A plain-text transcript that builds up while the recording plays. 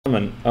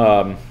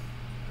I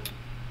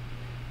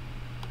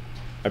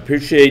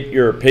appreciate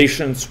your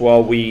patience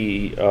while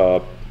we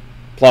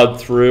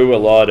plowed through a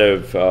lot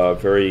of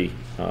very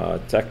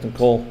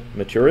technical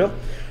material.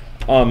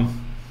 I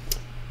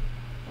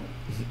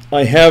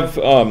have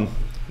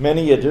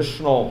many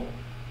additional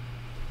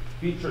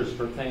features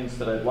for things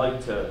that I'd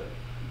like to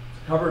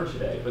cover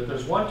today, but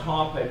there's one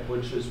topic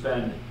which has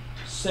been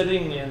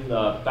sitting in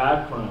the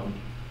background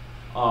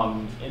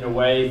in a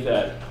way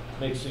that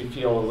makes me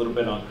feel a little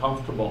bit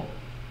uncomfortable.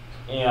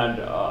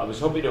 And I was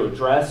hoping to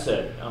address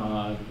it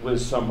with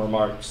some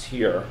remarks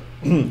here.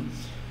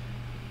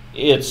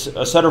 It's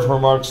a set of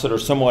remarks that are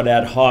somewhat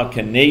ad hoc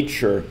in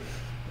nature,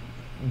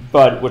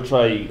 but which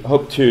I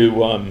hope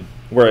to,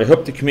 where I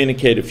hope to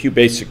communicate a few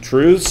basic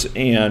truths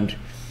and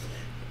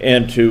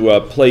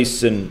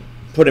to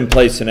put in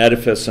place an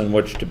edifice on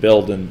which to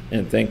build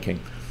in thinking.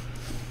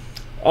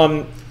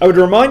 I would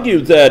remind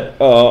you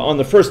that on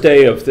the first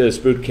day of this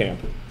boot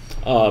camp,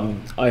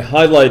 I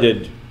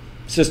highlighted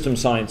system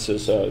science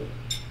as a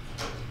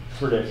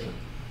tradition.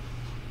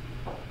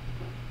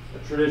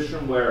 A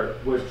tradition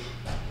which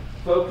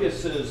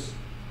focuses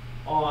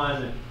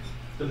on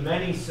the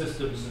many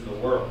systems in the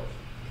world,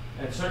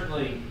 and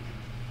certainly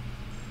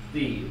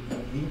the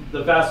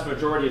vast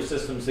majority of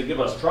systems that give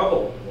us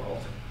trouble in the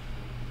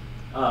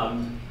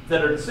world,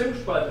 that are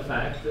distinguished by the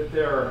fact that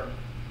they're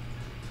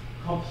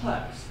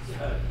complex.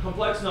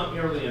 Complex not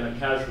merely in a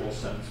casual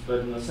sense, but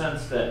in the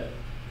sense that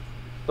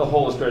the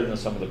whole is greater than the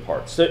sum of the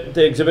parts.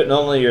 They exhibit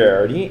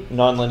nonlinearity,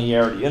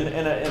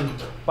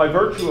 and by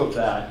virtue of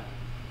that,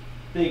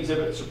 they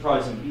exhibit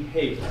surprising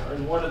behavior.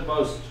 And one of the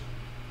most,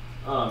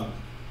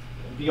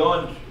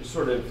 beyond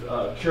sort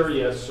of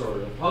curious or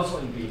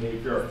puzzling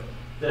behavior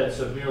that's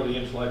of merely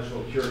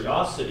intellectual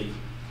curiosity,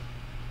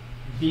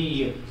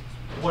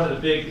 one of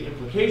the big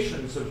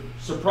implications of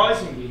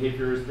surprising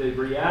behavior is they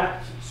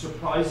react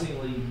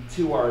surprisingly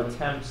to our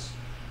attempts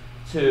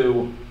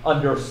to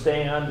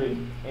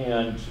understand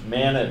and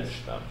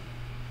manage them.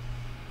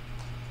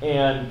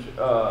 And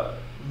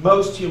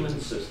most human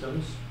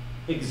systems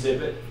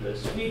exhibit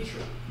this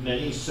feature.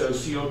 Many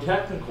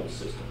socio-technical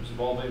systems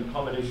involving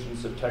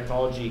combinations of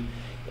technology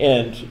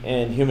and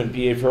human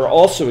behavior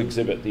also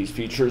exhibit these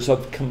features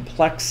of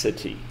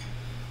complexity.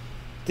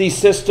 These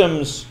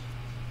systems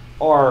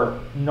are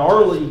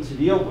gnarly to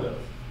deal with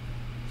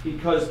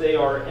because they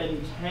are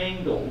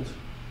entangled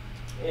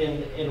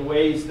in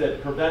ways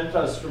that prevent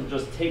us from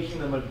just taking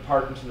them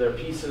apart into their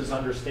pieces,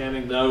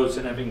 understanding those,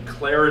 and having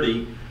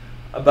clarity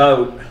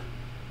about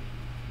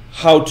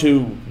how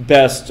to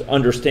best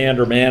understand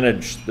or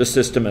manage the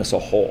system as a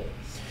whole.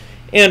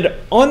 And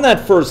on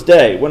that first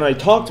day, when I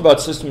talked about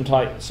system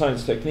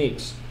science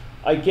techniques,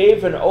 I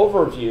gave an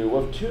overview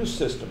of two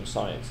system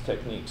science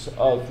techniques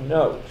of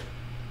note.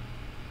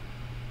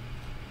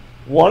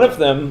 One of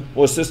them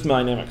was system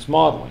dynamics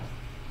modeling.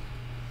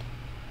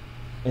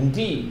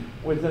 Indeed,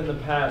 within the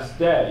past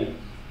day,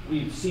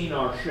 we've seen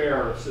our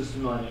share of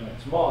system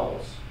dynamics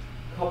models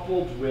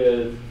coupled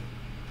with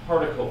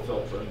particle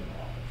filtering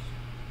models.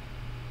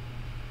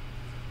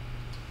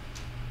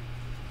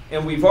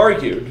 And we've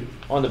argued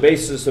on the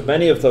basis of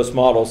many of those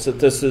models that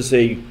this is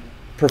an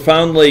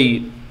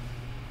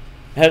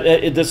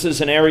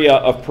area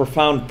of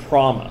profound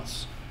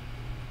promise,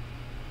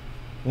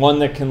 one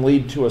that can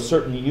lead to a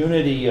certain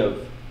unity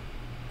of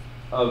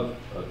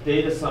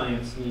data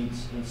science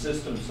needs and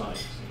system science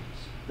needs.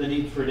 The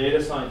need for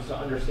data science to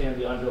understand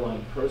the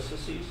underlying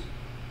processes,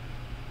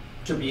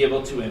 to be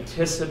able to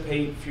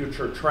anticipate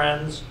future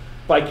trends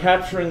by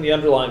capturing the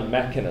underlying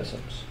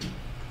mechanisms.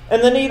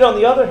 And the need, on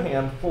the other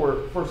hand,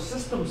 for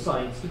system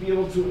science to be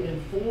able to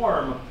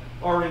inform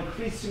our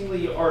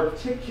increasingly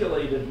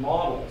articulated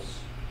models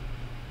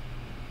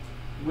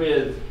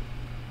with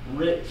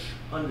rich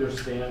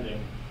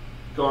understanding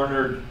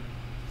garnered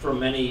from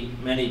many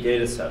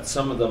data sets,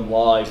 some of them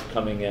live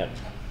coming in.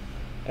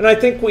 And I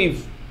think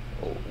we've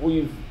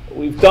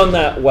done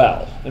that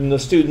well, and the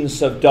students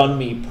have done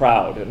me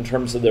proud in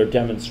terms of their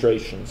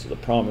demonstrations of the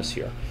promise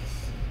here.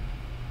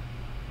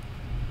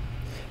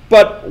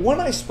 But when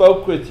I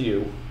spoke with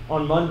you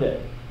on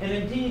Monday, and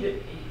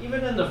indeed,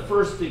 even in the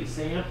first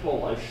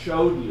example I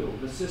showed you,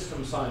 the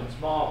system science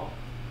model,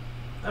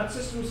 that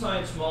system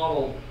science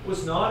model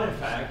was not, in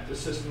fact, the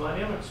system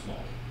dynamics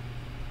model.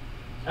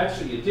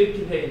 Actually, it did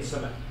contain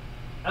some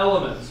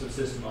elements of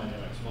system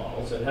dynamics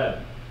models. It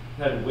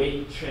had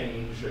weight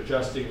change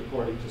adjusting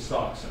according to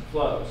stocks and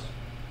flows.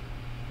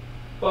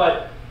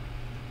 But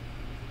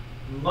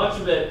much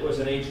of it was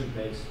an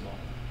agent-based model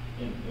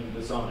in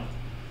design.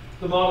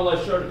 The model I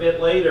showed a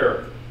bit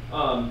later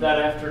that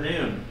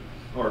afternoon,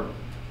 or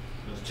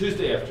it was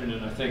Tuesday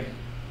afternoon, I think,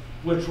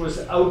 which was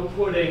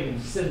outputting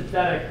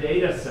synthetic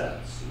data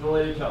sets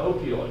related to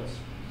opioids.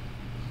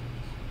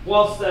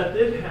 Whilst that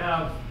did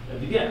have,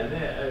 again,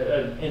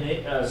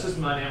 a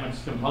system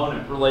dynamics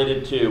component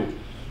related to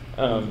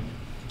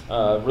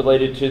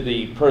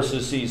the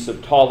processes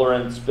of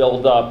tolerance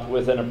buildup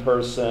within a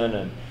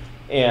person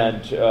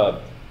and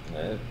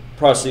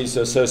processes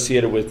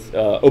associated with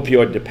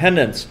opioid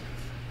dependence,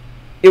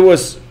 it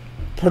was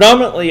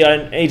predominantly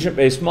an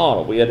agent-based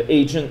model. We had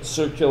agents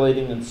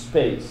circulating in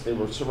space. They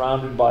were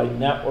surrounded by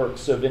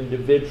networks of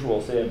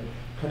individuals. They had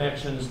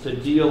connections to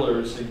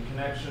dealers and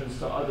connections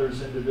to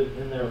others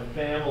in their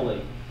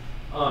family.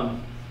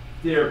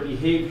 Their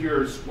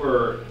behaviors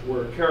were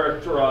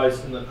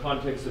characterized in the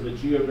context of a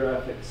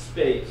geographic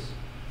space.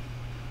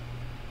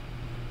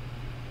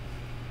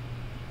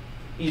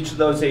 Each of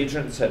those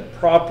agents had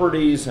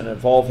properties and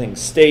evolving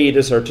state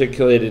as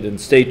articulated in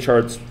state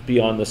charts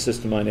beyond the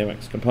system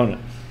dynamics component.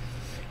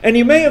 And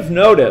you may have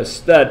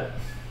noticed that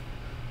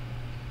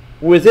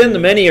within the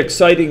many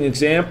exciting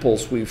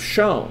examples we've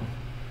shown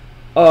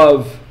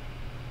of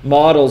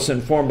models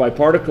informed by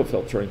particle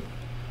filtering,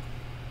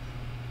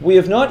 we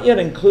have not yet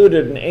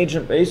included an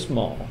agent-based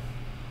model.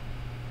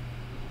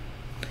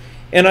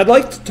 And I'd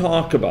like to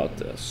talk about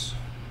this.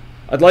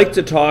 I'd like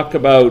to talk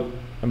about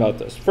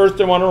this.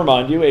 First, I want to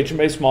remind you,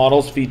 agent-based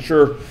models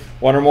feature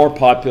one or more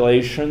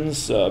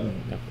populations,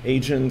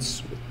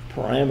 agents with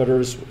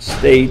parameters, with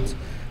state,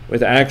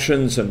 with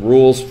actions and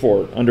rules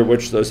under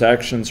which those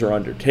actions are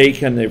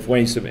undertaken. They have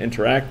ways of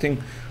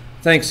interacting.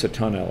 Thanks a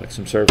ton, Alex.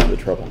 I'm sorry for the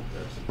trouble.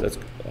 That's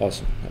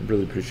awesome. I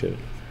really appreciate it.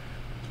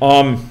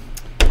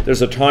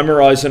 There's a time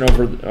horizon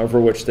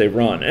over which they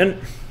run. And,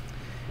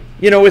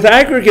 with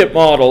aggregate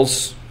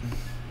models,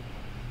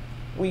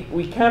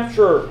 we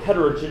capture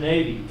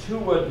heterogeneity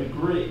to a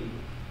degree,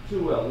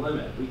 to a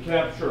limit. We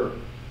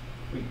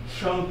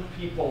chunk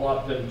people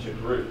up into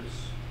groups,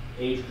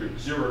 age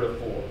groups 0 to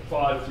 4,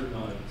 5 through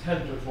 9,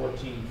 10 to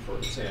 14, for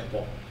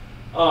example,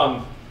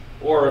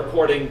 or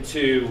according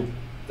to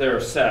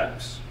their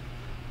sex.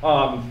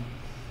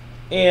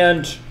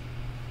 And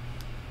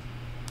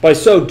by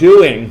so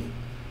doing,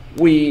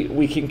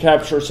 we can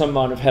capture some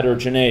amount of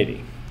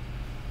heterogeneity.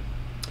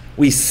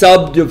 We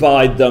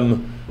subdivide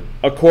them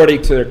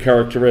according to their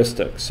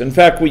characteristics. In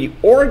fact, we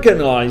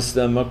organize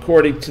them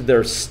according to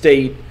their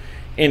state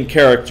and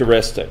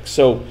characteristics.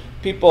 So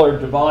people are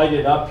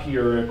divided up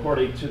here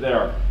according to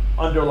their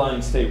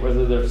underlying state,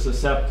 whether they're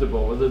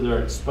susceptible, whether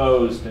they're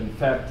exposed,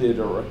 infected,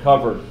 or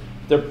recovered.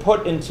 They're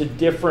put into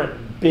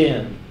different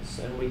bins,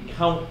 and we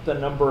count the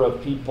number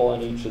of people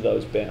in each of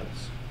those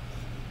bins.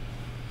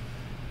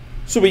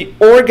 So we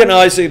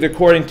organize it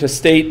according to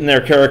state and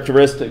their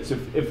characteristics.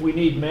 If we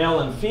need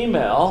male and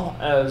female,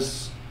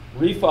 as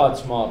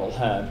Rifaat's model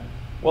had,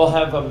 we'll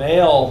have a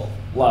male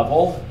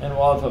level and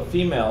we'll have a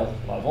female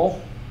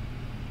level,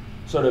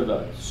 sort of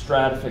a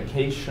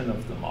stratification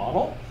of the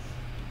model,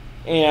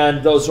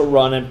 and those will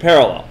run in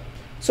parallel.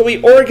 So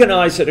we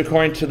organize it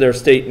according to their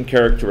state and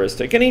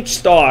characteristic, and each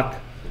stock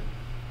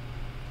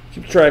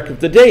keeps track of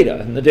the data,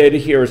 and the data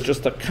here is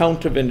just a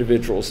count of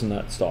individuals in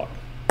that stock.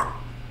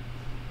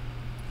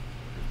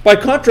 By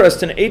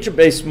contrast, in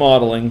agent-based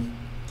modeling,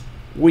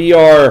 we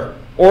are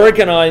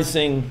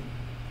organizing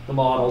the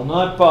model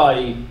not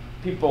by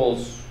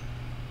people's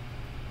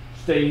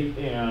state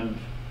and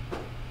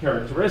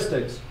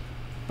characteristics,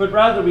 but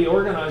rather we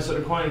organize it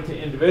according to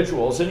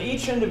individuals, and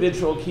each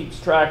individual keeps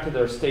track of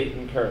their state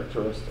and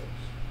characteristics.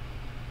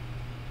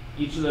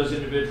 Each of those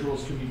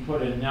individuals can be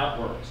put in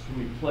networks,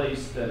 can be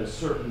placed at a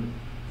certain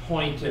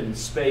point in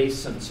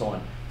space, and so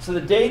on. So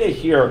the data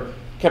here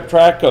kept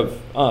track of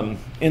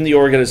in the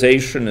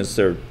organization is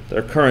their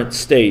current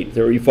state,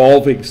 their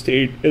evolving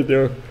state,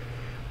 and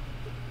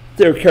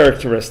their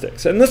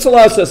characteristics. And this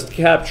allows us to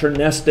capture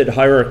nested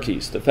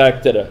hierarchies, the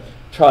fact that a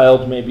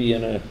child may be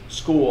in a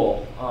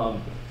school,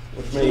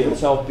 which may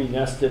itself be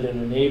nested in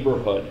a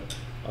neighborhood.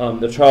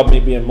 The child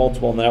may be in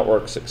multiple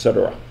networks,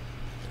 etc.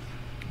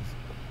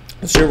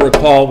 So you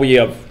recall,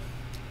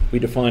 we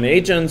define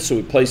agents, so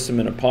we place them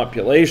in a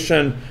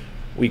population.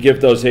 We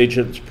give those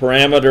agents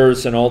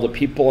parameters, and all the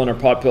people in our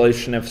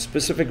population have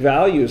specific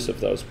values of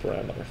those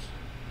parameters.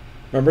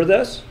 Remember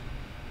this?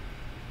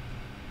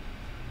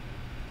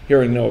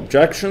 Hearing no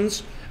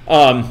objections.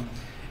 We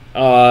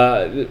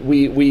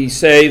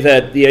say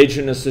that the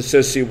agent is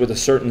associated with a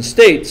certain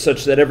state,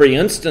 such that every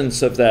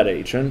instance of that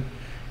agent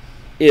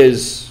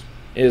is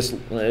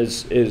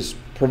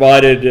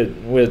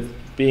provided with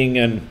being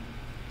in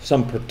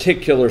some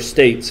particular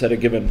states at a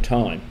given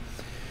time.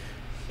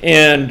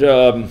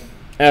 And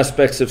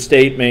aspects of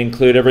state may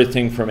include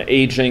everything from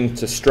aging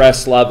to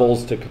stress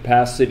levels to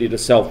capacity to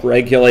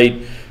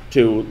self-regulate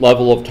to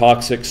level of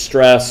toxic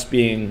stress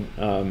being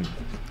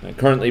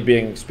currently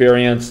being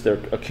experienced, their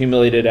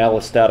accumulated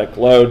allostatic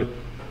load,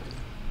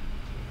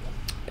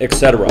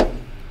 etc.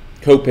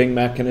 Coping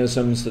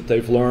mechanisms that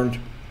they've learned.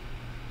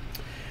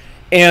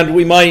 And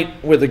we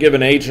might, with a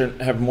given agent,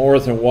 have more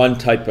than one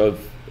type of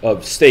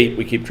state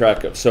we keep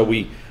track of. So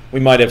we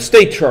might have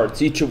state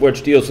charts, each of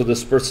which deals with a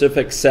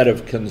specific set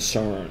of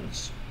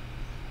concerns.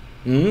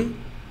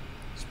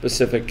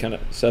 Specific kind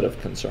of set of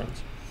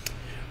concerns.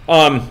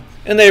 And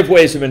they have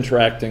ways of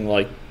interacting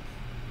like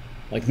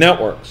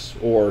networks,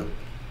 or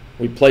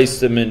we place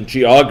them in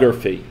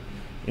geography,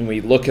 and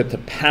we look at the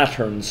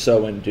patterns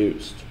so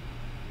induced.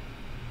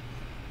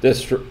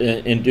 This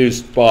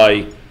induced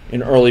by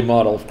an early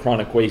model of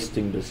chronic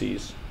wasting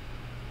disease,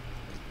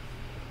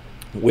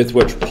 with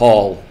which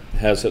Paul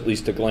has at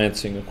least a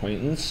glancing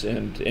acquaintance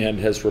and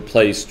has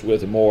replaced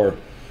with a more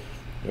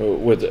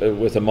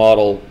with a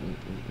model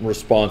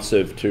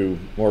responsive to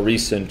more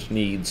recent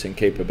needs and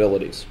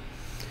capabilities.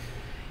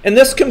 And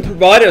this can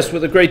provide us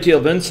with a great deal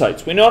of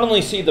insights. We not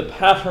only see the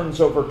patterns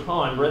over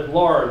time writ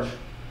large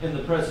in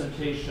the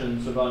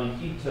presentations of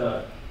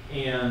Anahita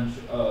and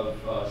of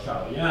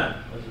Shaoyan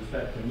with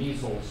respect to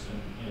measles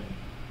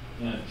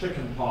and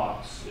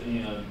chickenpox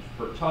and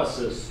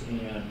pertussis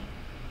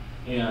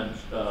and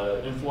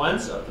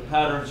influenza, the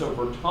patterns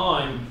over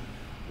time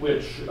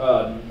which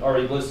are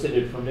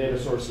elicited from data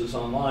sources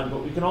online,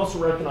 but we can also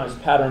recognize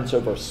patterns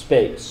over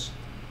space.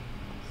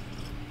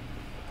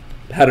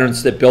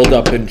 Patterns that build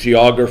up in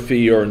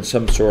geography or in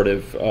some sort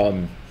of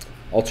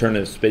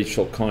alternative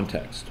spatial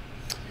context.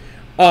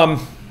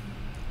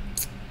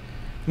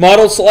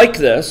 Models like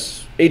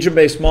this,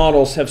 agent-based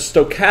models, have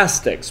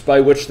stochastics by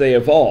which they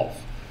evolve.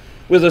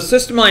 With a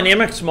system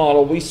dynamics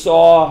model, we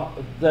saw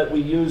that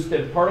we used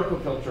in particle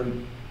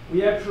filtering,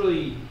 we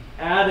actually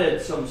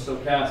added some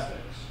stochastics.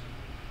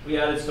 We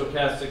added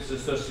stochastics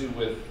associated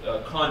with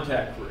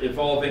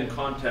evolving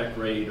contact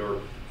rate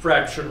or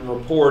fraction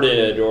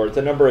reported or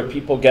the number of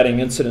people getting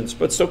incidents.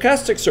 But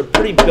stochastics are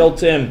pretty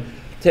built in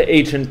to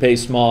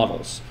agent-based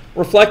models,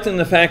 reflecting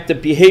the fact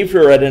that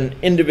behavior at an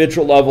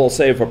individual level,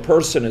 say of a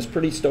person, is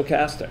pretty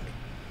stochastic.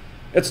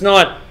 It's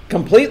not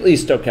completely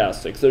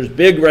stochastic. There's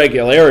big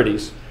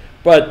regularities,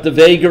 but the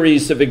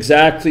vagaries of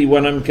exactly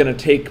when I'm going to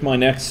take my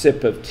next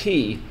sip of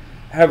tea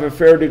have a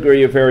fair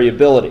degree of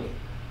variability.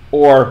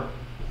 Or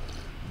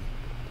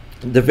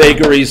the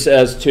vagaries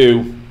as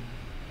to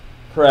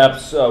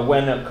perhaps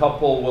when a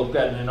couple will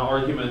get in an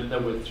argument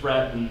that would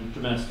threaten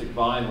domestic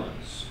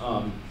violence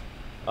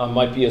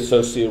might be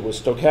associated with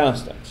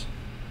stochastics.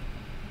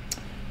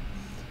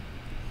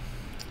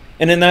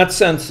 And in that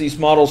sense, these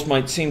models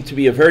might seem to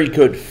be a very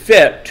good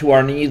fit to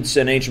our needs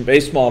in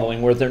agent-based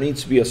modeling, where there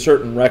needs to be a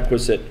certain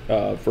requisite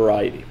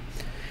variety.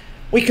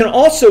 We can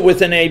also,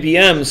 within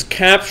ABMs,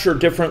 capture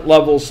different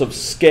levels of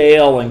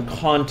scale and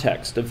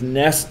context, of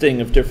nesting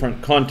of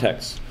different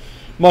contexts,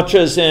 much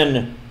as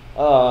in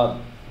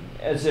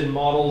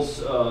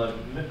models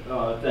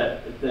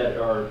that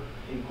are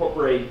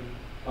incorporate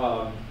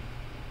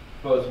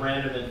both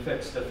random and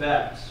fixed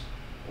effects,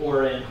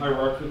 or in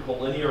hierarchical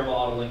linear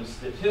modeling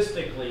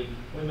statistically,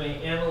 we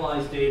may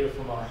analyze data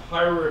from our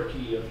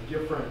hierarchy of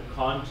different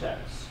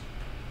contexts.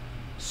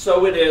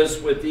 So it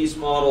is with these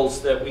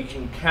models that we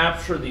can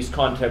capture these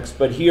contexts,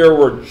 but here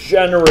we're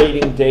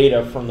generating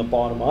data from the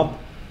bottom up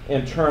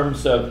in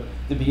terms of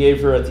the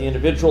behavior at the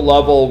individual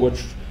level,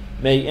 which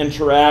may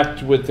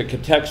interact with the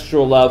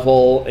contextual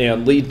level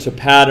and lead to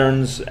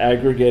patterns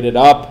aggregated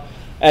up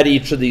at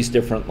each of these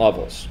different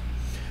levels.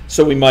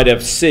 So we might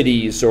have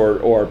cities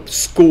or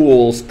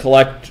schools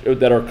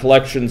that are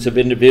collections of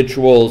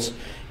individuals,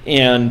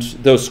 and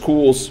those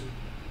schools,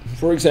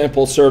 for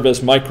example, serve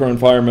as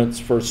microenvironments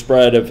for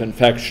spread of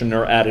infection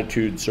or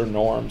attitudes or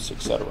norms,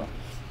 etc.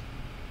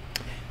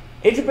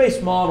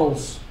 Agent-based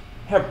models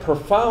have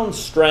profound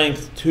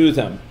strength to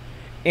them,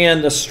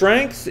 and the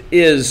strength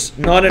is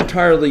not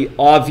entirely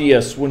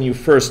obvious when you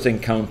first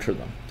encounter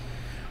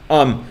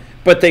them.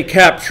 But they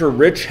capture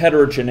rich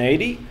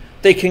heterogeneity.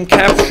 They can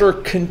capture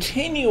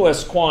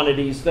continuous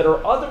quantities that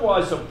are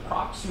otherwise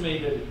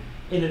approximated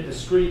in a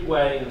discrete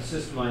way in a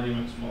system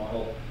dynamics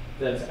model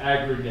that's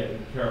aggregated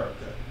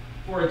character.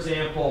 For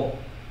example,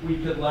 we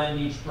could lend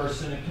each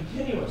person a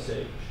continuous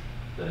age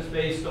that is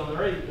based on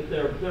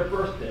their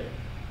birth date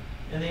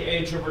and the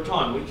age over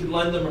time. We could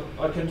lend them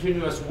a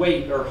continuous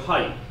weight or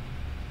height.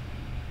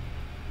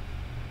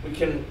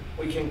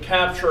 We can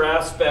capture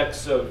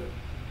aspects of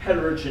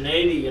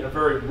heterogeneity in a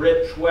very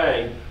rich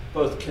way,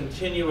 both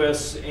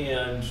continuous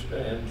and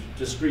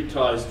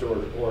discretized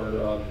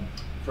or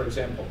for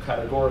example,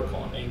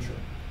 categorical in nature.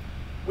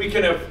 We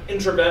can have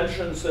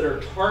interventions that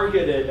are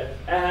targeted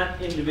at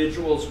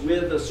individuals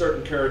with a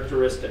certain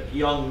characteristic,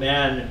 young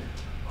men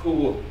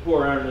who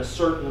are in a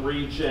certain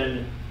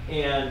region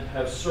and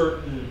have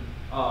certain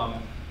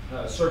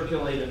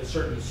circulate in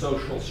certain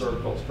social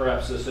circles,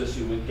 perhaps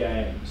associated with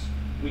gangs.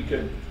 We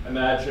could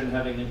imagine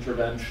having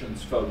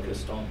interventions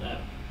focused on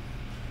that.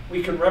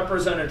 We can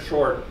represent in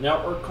short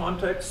network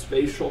context,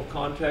 spatial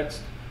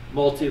context,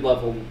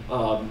 multi-level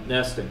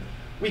nesting.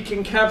 We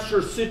can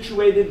capture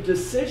situated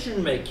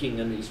decision-making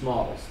in these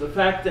models. The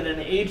fact that an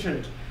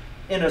agent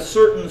in a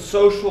certain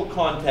social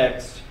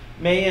context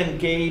may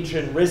engage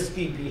in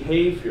risky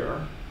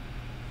behavior,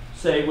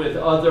 say with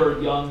other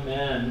young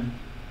men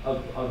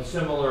of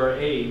similar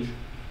age,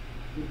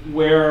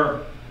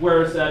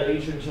 whereas that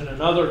agent in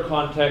another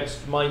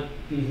context might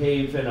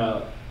behave in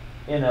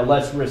a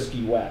less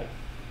risky way.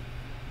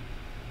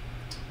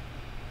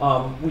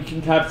 We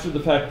can capture the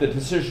fact that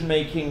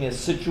decision-making is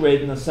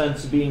situated in the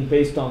sense of being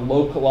based on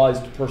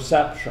localized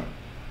perception.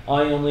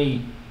 I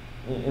only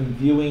am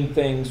viewing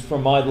things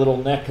from my little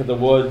neck of the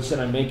woods,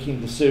 and I'm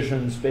making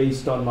decisions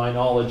based on my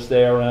knowledge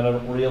there, and I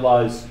don't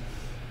realize,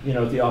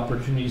 the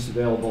opportunities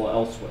available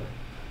elsewhere.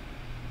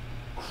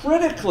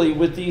 Critically,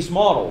 with these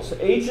models,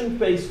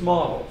 agent-based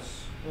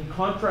models, in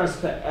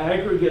contrast to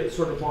aggregate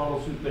sort of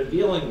models we've been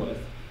dealing with,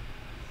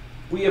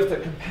 we have the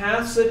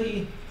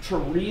capacity to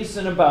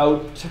reason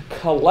about, to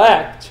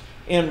collect,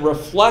 and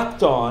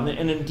reflect on,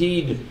 and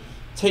indeed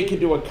take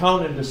into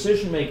account in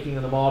decision-making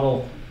in the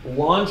model,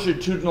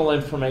 longitudinal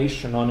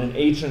information on an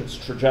agent's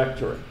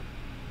trajectory.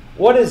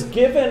 What is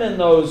given in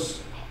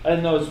those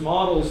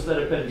models that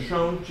have been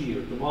shown to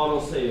you, the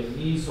models, say, of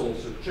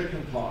measles or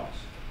chickenpox,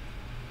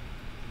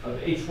 of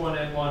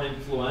H1N1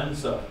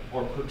 influenza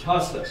or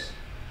pertussis,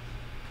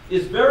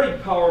 is very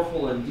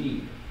powerful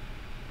indeed.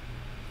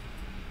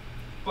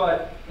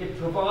 But it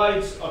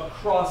provides a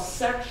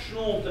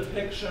cross-sectional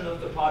depiction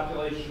of the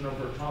population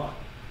over time.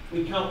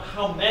 We count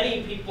how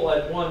many people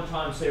at one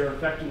time, say, are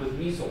infected with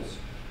measles,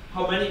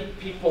 how many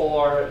people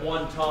are at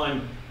one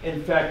time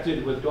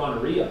infected with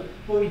gonorrhea.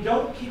 But we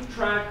don't keep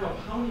track of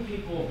how many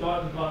people have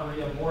gotten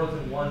gonorrhea more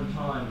than one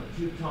time or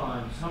two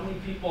times, how many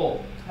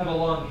people have a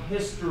long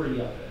history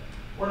of it.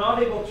 We're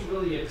not able to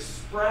really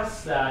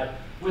express that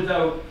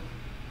without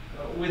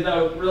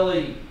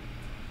really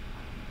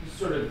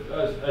sort of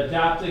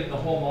adapting the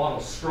whole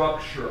model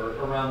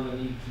structure around the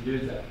need to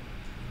do that.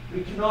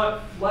 We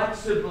cannot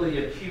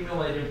flexibly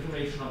accumulate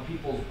information on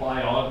people's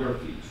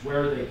biographies,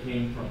 where they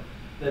came from,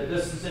 that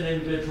this is an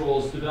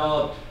individual who's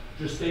developed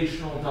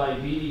gestational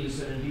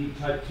diabetes and indeed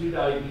type 2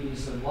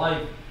 diabetes in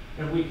life,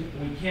 and we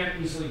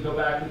can't easily go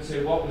back and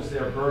say what was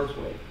their birth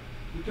weight.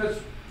 Because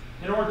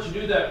in order to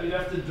do that, we'd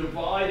have to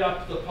divide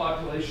up the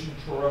population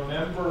to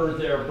remember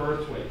their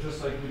birth weight,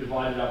 just like we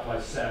divide it up by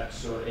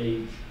sex or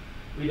age.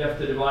 We'd have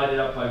to divide it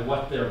up by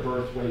what their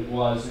birth weight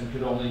was and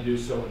could only do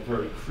so in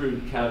very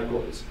crude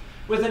categories.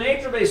 With an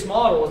age-based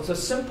model, it's a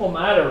simple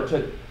matter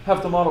to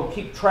have the model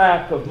keep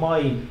track of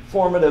my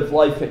formative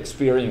life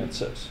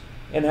experiences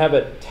and have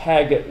it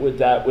tag it with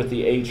that with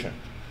the agent.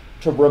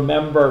 To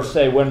remember,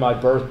 say, when my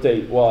birth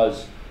date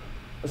was,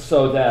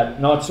 so that,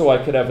 not so I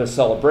could have a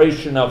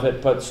celebration of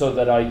it, but so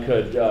that I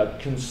could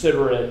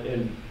consider it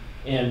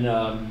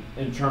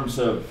in terms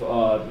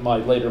of my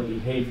later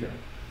behavior.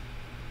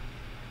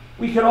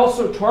 We could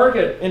also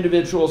target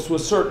individuals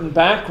with certain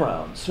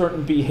backgrounds,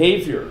 certain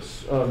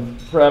behaviors,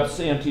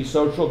 perhaps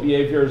antisocial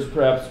behaviors,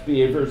 perhaps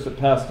behaviors of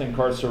past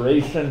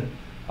incarceration,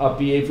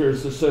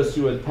 behaviors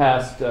associated with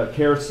past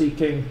care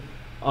seeking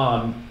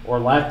or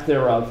lack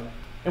thereof.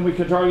 And we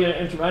could target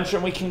an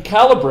intervention. We can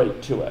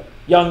calibrate to it.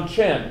 Young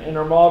Chin, in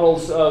our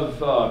models of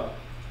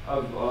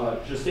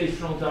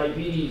gestational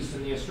diabetes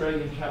in the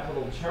Australian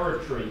Capital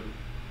Territory,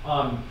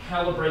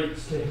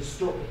 calibrates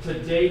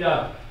to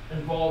data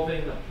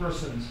involving a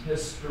person's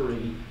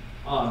history.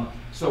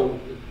 So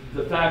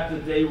the fact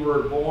that they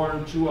were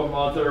born to a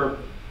mother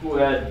who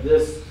had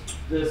this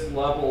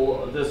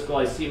level, this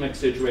glycemic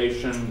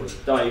situation,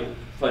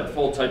 had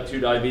full type 2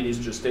 diabetes,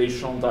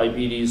 gestational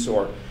diabetes,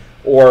 or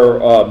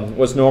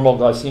was normal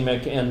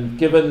glycemic, and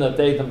given that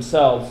they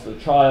themselves, the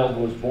child,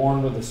 was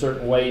born with a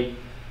certain weight,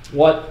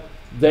 what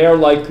their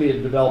likely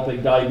of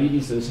developing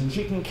diabetes is, and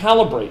she can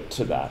calibrate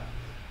to that.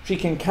 She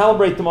can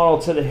calibrate the model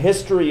to the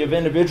history of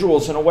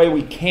individuals in a way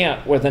we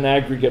can't with an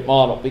aggregate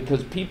model,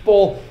 because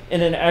people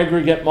in an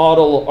aggregate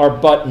model are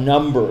but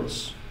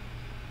numbers.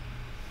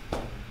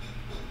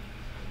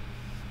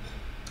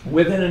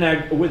 Within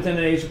an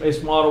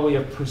age-based model, we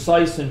have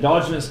precise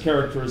endogenous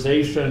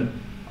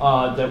characterization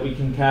that we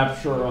can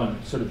capture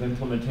on sort of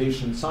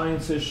implementation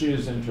science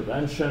issues,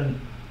 intervention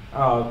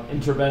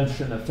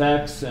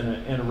effects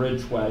in a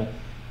rich way.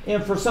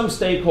 And for some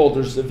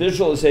stakeholders, the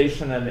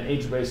visualization at an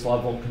age-based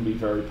level can be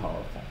very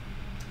powerful.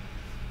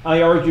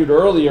 I argued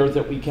earlier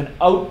that we can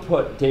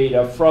output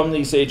data from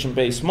these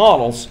agent-based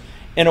models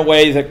in a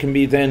way that can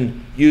be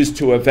then used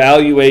to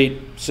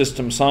evaluate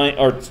system science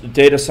or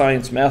data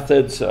science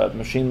methods,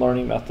 machine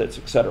learning methods,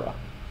 etc.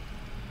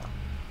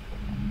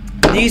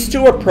 These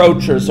two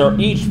approaches are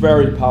each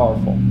very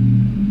powerful.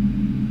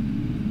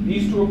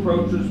 These two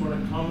approaches, when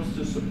it comes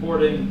to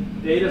supporting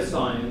data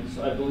science,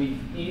 I believe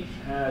each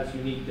has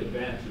unique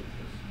advantages.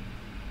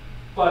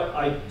 But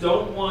I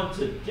don't want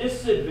to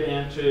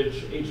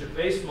disadvantage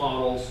agent-based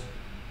models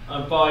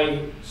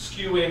by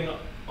skewing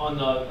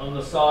on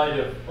the side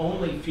of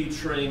only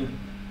featuring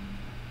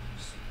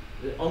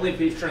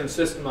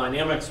system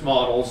dynamics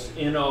models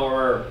in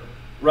our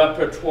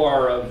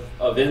repertoire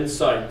of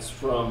insights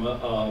from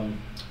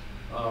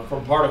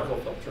particle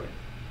filtering.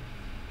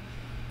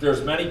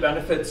 There's many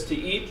benefits to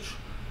each,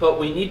 but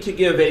we need to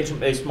give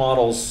agent-based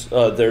models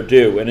their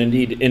due, and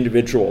indeed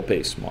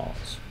individual-based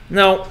models.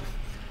 Now,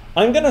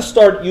 I'm going to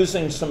start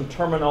using some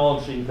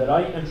terminology that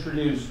I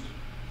introduced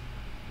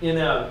in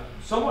a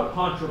somewhat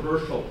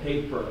controversial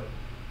paper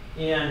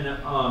in,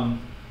 I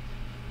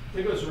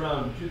think it was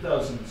around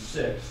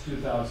 2006,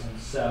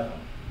 2007.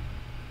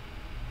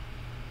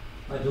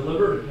 I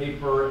delivered a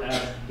paper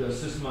at the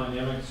System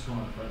Dynamics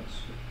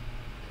Conference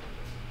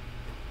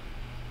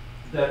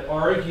that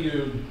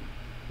argued,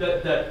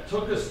 that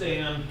took a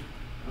stand,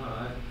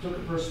 took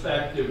a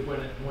perspective when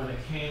it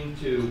came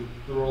to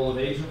the role of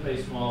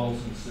agent-based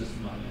models and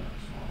system dynamics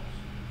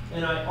models.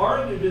 And I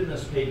argued in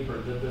this paper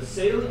that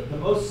the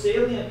most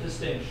salient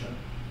distinction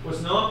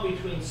was not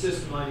between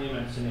system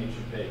dynamics and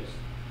agent-based,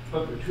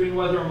 but between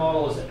whether a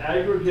model is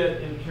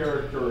aggregate in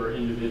character or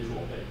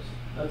individual-based.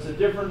 That's a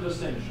different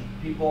distinction.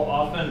 People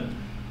often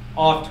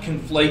oft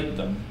conflate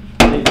them.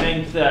 They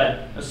think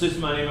that a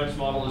system dynamics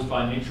model is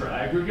by nature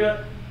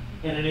aggregate,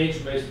 and an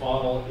agent-based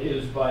model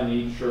is by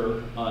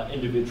nature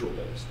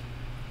individual-based.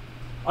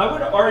 I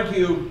would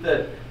argue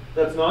that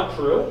that's not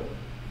true.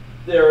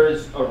 There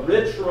is a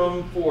rich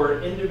room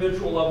for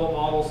individual level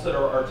models that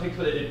are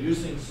articulated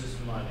using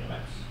system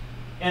dynamics.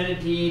 And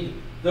indeed,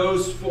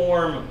 those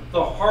form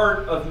the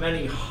heart of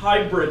many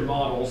hybrid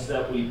models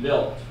that we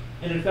built.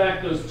 And in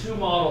fact, those two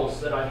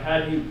models that I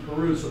had you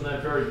peruse on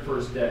that very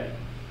first day,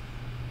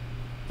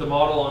 the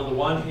model on the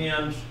one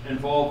hand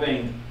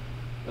involving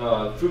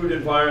food,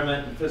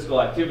 environment, and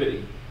physical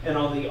activity, and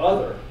on the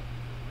other,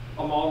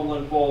 a model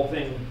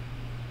involving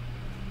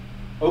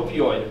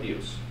opioid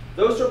abuse.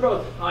 Those are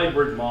both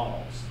hybrid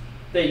models.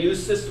 They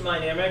use system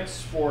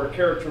dynamics for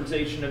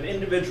characterization of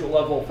individual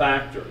level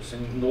factors.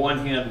 And on the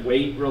one hand,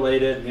 weight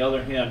related, and the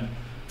other hand,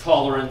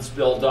 tolerance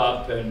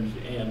buildup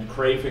and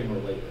craving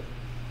related.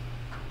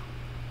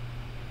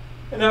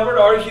 And I would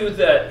argue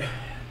that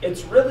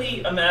it's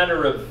really a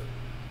matter of,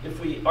 if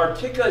we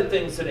articulate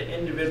things at an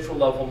individual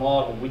level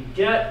model, we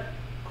get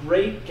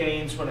great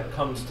gains when it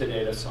comes to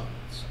data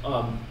science.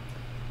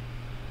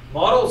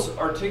 Models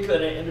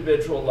articulated at an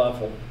individual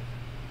level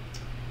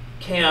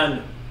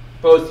can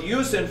both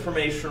use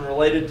information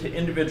related to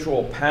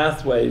individual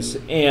pathways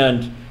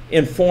and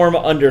inform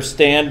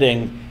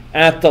understanding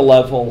at the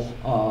level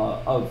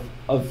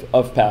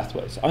of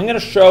pathways. I'm going to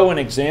show an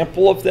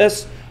example of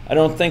this. I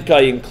don't think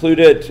I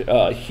included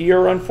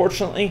here,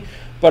 unfortunately,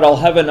 but I'll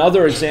have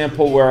another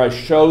example where I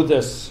show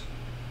this,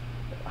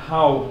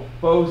 how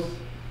both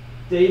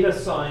data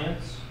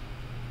science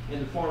in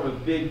the form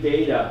of big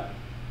data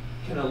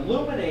can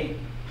illuminate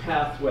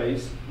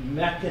pathways,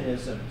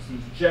 mechanisms,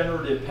 these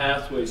generative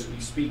pathways we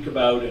speak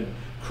about in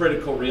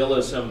critical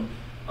realism,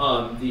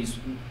 these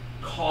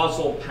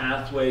causal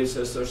pathways,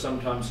 as they're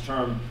sometimes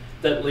termed,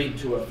 that lead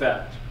to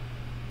effect.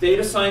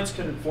 Data science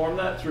can inform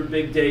that through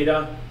big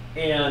data,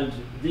 and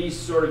these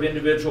sort of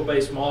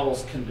individual-based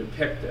models can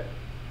depict it.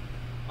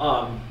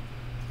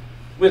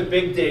 With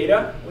big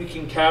data, we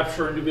can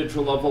capture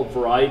individual-level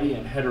variety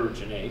and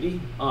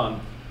heterogeneity.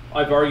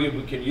 I've argued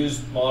we can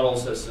use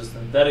models as a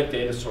synthetic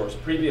data source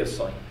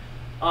previously.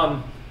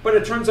 But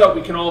it turns out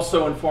we can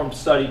also inform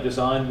study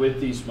design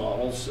with these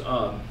models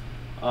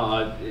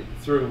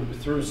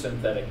through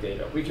synthetic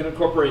data. We can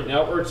incorporate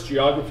networks,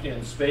 geography,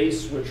 and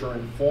space, which are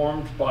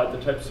informed by the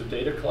types of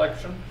data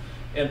collection,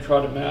 and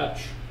try to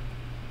match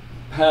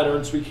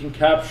patterns. We can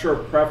capture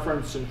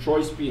preference and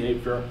choice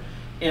behavior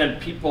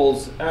and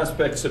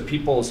aspects of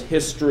people's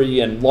history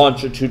and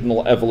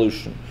longitudinal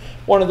evolution.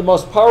 One of the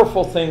most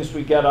powerful things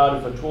we get out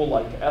of a tool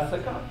like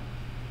Ethica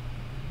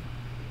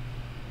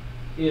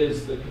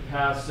is the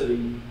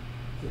capacity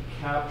to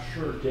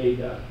capture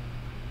data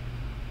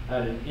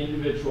at an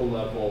individual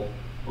level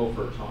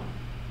over time.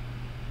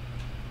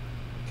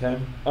 Okay?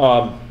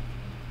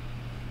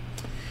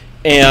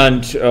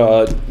 And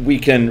we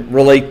can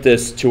relate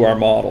this to our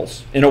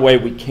models in a way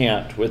we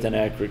can't with an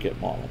aggregate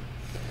model.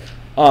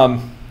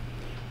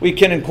 We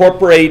can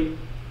incorporate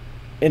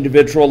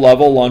individual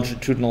level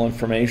longitudinal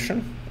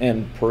information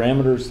and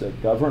parameters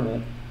that govern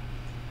it.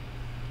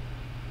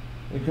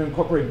 We can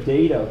incorporate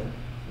data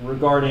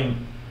regarding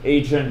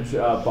agent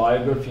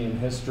biography and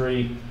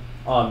history,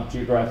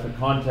 geographic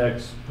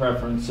context,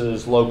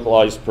 preferences,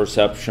 localized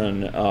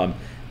perception,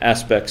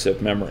 aspects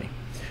of memory.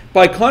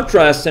 By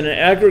contrast, in an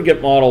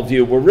aggregate model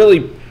view, we're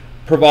really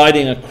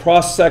providing a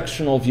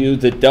cross-sectional view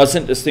that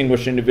doesn't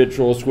distinguish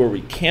individuals, where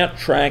we can't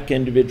track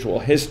individual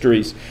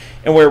histories,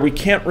 and where we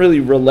can't really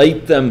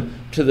relate them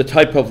to the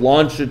type of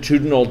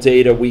longitudinal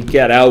data we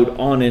get out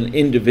on an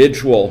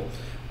individual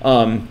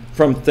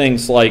from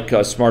things like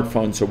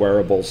smartphones or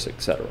wearables,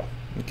 etc.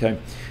 Okay?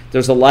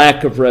 There's a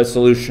lack of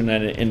resolution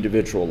at an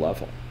individual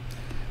level.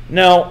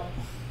 Now,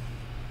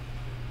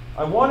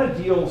 I want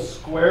to deal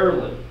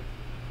squarely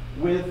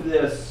with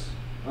this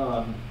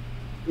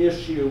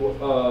issue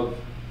of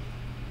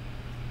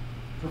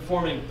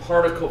performing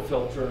particle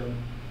filtering,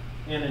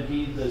 and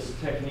indeed this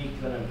technique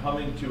that I'm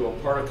coming to, a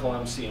particle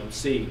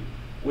MCMC,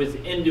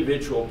 with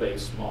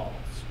individual-based models.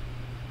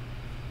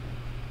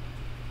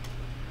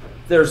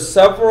 There's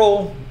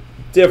several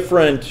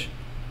different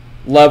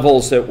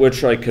levels at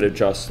which I could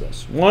adjust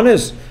this. One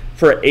is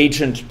for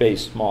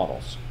agent-based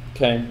models.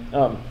 Okay,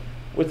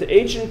 with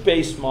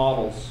agent-based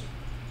models,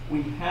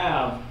 we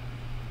have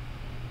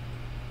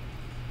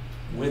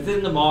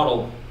within the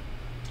model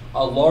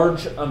a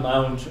large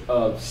amount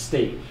of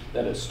state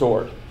that is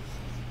stored.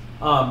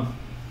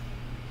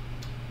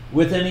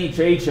 Within each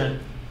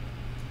agent,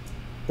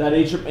 that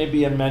agent may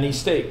be in many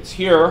states.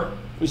 Here,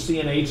 we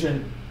see an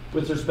agent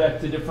with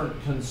respect to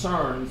different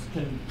concerns,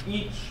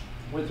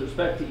 with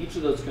respect to each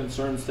of those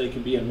concerns, they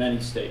can be in many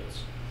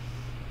states.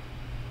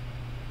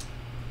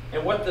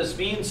 And what this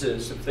means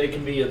is, if they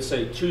can be at,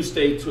 say, 2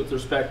 states with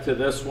respect to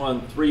this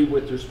one, 3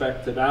 with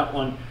respect to that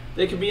one,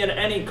 They can be in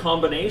any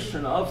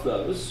combination of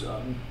those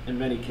in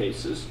many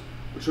cases,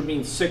 which would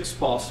mean 6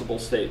 possible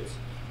states.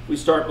 We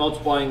start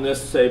multiplying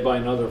this, say, by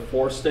another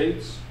 4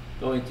 states,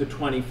 going to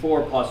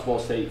 24 possible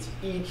states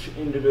each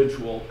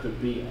individual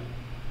could be in.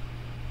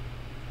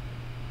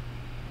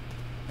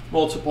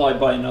 Multiplied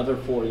by another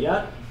 4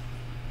 yet,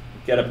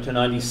 get up to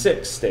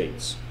 96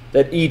 states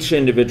that each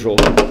individual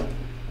can be,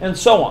 and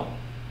so on.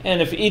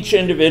 And if each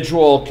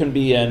individual can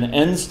be in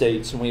n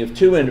states, and we have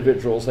 2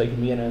 individuals, they can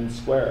be in n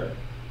squared.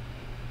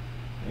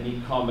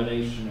 Any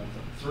combination of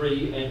them,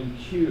 3n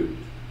cubed,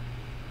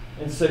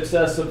 and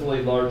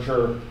successively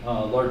larger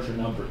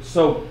numbers.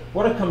 So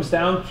what it comes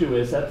down to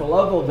is at the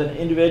level of an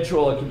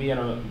individual, it can be in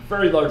a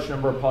very large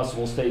number of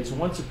possible states. And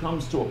once it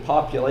comes to a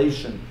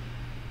population,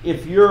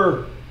 if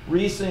you're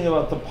reasoning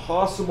about the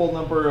possible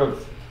number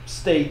of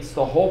states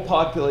the whole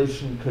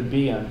population could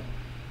be in,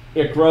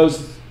 it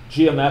grows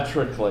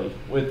geometrically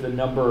with the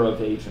number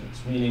of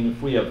agents. Meaning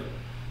if we have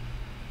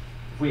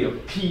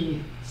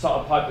p,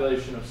 a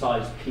population of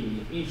size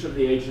p, each of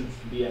the agents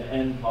can be in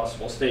n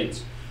possible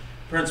states. In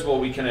principle,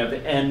 we can have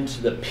n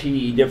to the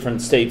p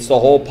different states the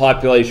whole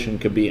population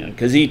could be in,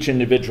 because each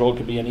individual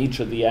could be in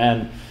each of the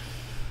n.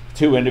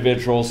 2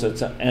 individuals,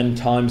 it's n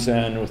times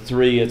n, or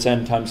 3, it's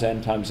n times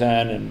n times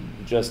n, and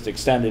just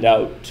extend it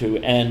out to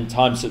n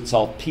times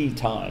itself p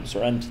times,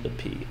 or n to the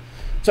p.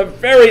 It's a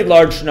very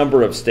large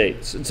number of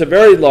states. It's a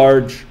very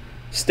large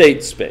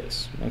state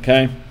space,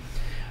 okay?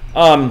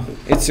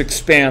 It's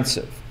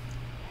expansive.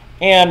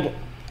 And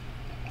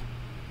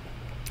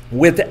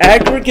with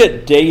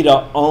aggregate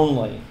data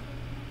only,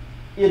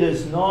 it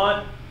is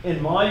not,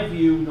 in my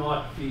view,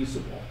 not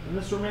feasible. And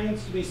this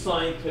remains to be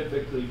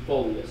scientifically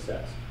fully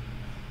assessed.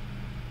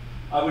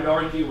 I would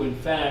argue, in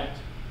fact,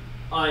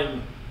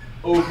 I'm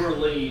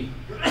overly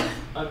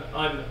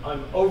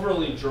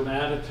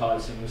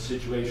dramatizing the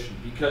situation,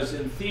 because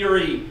in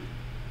theory,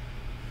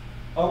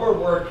 our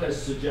work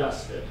has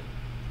suggested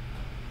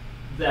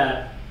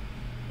that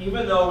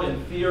even though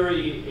in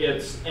theory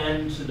it's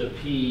n to the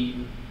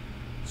p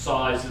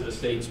size of the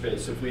state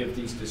space, if we have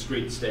these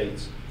discrete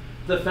states,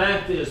 the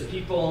fact is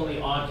people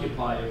only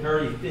occupy a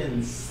very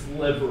thin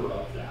sliver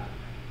of that.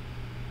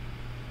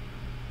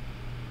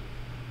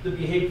 The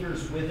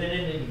behaviors within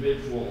an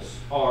individual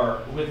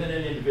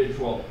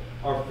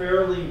are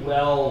fairly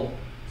well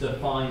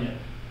defined.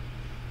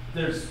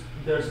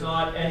 There's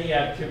not any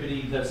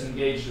activity that's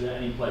engaged in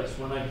any place.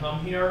 When I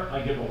come here,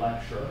 I give a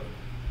lecture,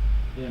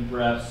 and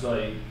perhaps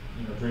I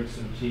drink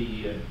some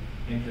tea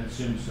and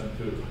consume some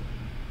food.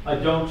 I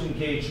don't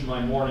engage in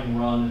my morning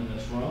run in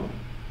this room,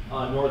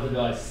 nor do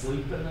I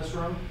sleep in this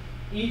room.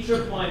 Each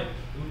of my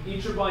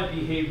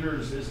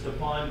behaviors is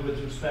defined with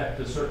respect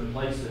to certain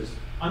places.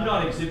 I'm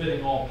not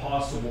exhibiting all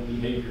possible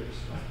behaviors.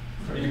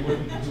 You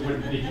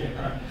wouldn't be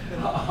here.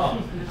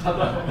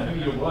 Although maybe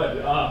you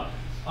would.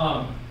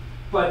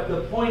 But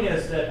the point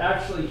is that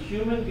actually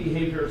human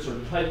behaviors are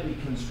tightly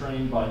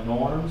constrained by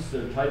norms.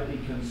 They're tightly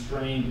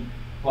constrained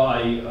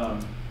by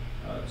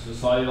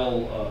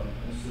societal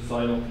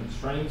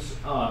constraints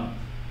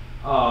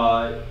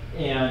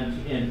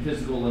and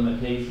physical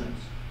limitations.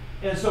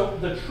 And so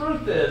the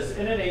truth is,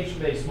 in an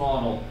agent-based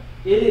model,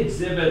 it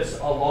exhibits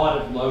a lot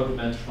of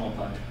low-dimensional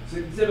dynamics.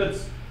 It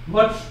exhibits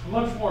much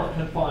more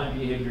confined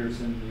behaviors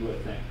than you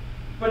would think.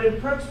 But in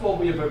principle,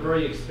 we have a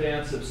very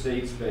expansive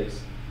state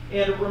space.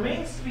 And it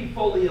remains to be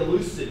fully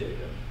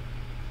elucidated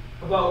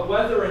about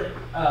whether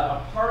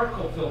a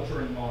particle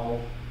filtering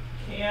model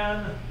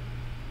can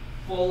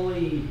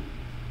fully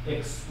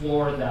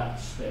explore that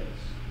space.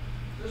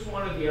 This is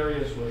one of the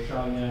areas where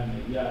Xiaoyan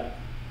may yet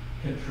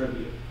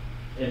contribute.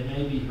 It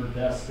may be her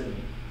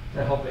destiny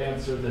to help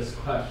answer this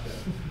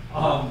question.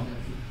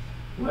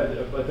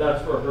 But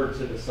that's for her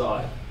to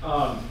decide.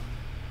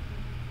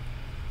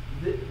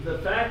 The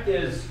fact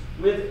is,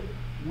 with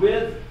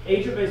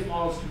agent-based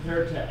models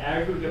compared to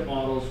aggregate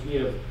models, we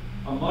have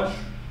a much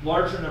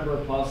larger number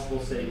of possible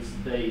states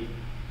that they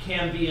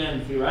can be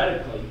in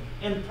theoretically,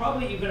 and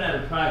probably even at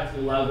a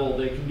practical level,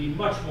 they can be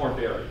much more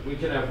varied. We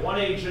can have one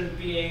agent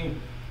being,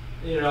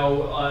 in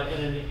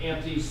an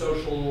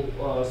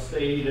anti-social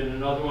state, and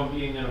another one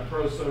being in a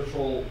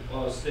pro-social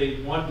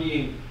state.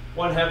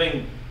 One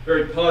having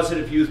very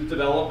positive youth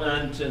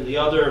development, and the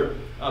other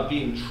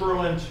being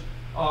truant,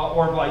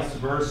 or vice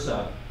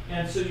versa.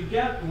 And so you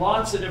get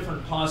lots of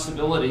different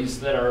possibilities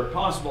that are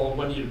possible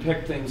when you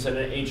depict things in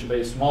an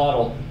agent-based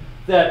model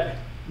that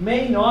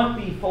may not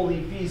be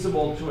fully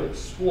feasible to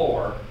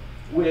explore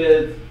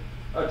with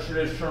a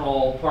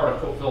traditional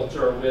particle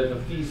filter with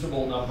a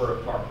feasible number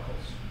of particles.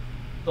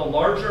 The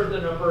larger the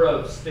number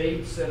of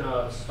states in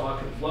a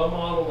stock and flow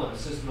model and a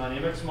system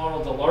dynamics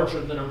model, the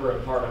larger the number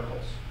of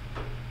particles.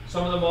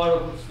 Some of the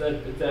models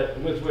that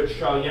with which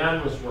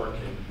Xiaoyan was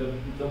working,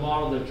 the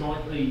model that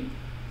jointly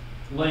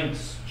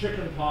links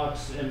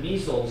chickenpox and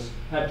measles,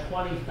 had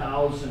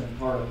 20,000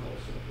 particles,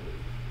 I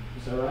believe.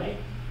 Is that right?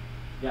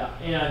 Yeah,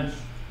 and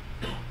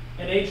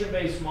an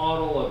agent-based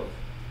model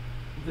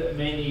that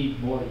may need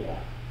more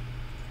yet.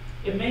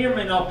 It may or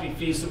may not be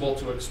feasible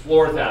to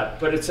explore that,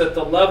 but it's at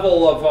the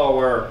level of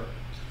our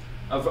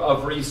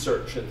of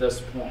research at this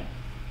point.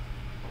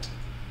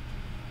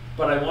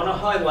 But I want to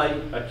highlight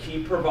a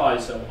key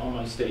proviso on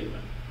my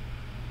statement.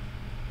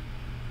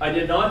 I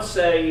did not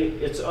say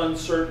it's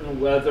uncertain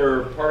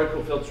whether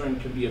particle filtering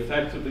can be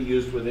effectively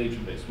used with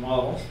agent-based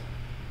models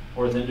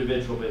or with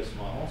individual-based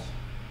models.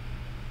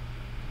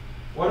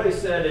 What I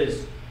said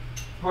is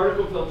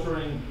particle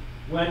filtering,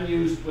 when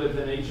used with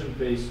an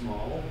agent-based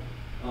model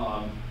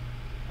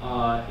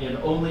and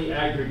only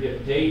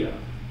aggregate data,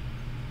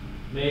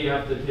 may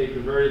have to take a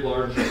very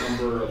large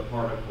number of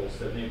particles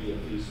that may be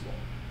infeasible.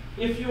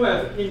 If you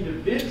have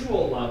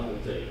individual level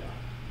data,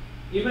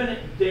 even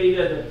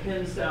data that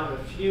pins down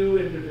a few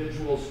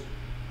individuals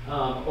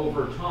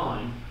over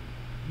time,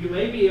 you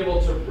may be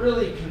able to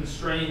really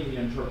constrain the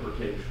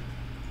interpretation,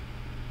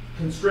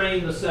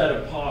 constrain the set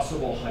of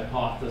possible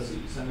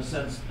hypotheses in a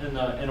sense, in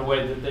a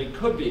way that they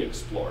could be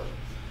explored.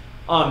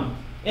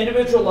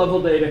 Individual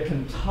level data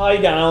can tie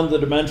down the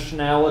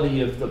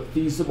dimensionality of the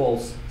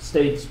feasible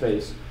state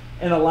space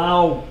and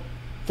allow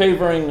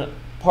favoring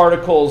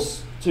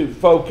particles to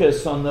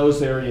focus on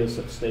those areas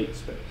of state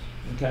space,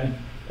 okay?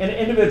 And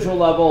individual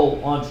level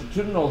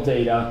longitudinal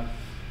data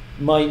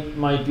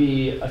might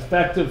be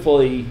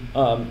effectively,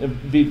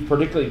 be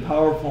particularly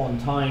powerful in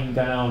tying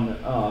down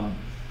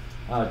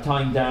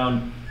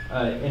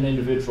an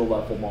individual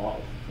level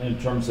model in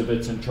terms of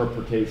its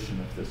interpretation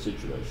of the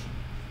situation,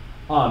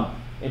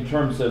 in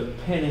terms of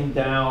pinning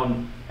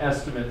down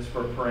estimates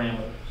for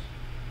parameters.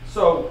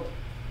 So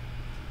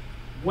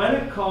when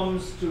it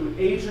comes to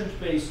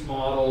agent-based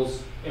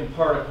models in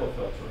particle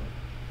filtering,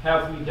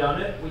 have we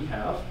done it? We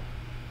have.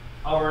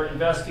 Our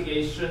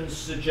investigations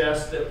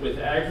suggest that with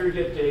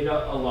aggregate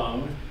data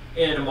alone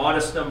and a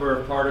modest number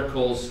of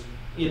particles,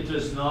 it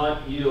does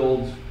not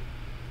yield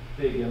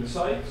big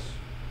insights.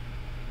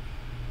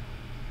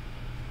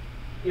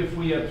 If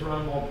we had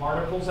thrown more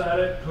particles at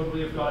it, could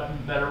we have gotten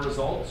better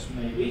results?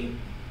 Maybe.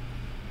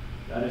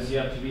 That is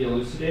yet to be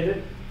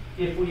elucidated.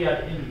 If we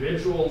had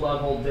individual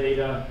level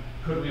data,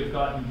 could we have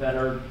gotten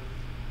better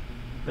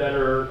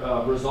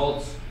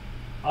results?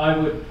 I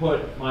would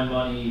put my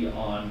money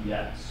on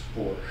yes,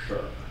 for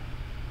sure.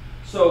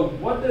 So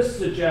what this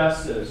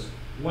suggests is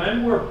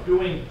when we're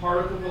doing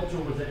particle filter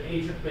with an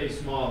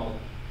agent-based model,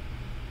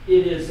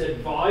 it is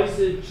advised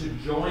to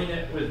join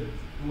it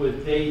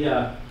with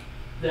data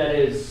that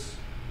is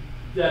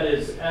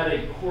at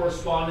a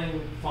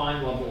corresponding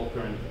fine level of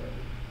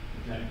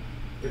granularity. Okay?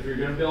 If you're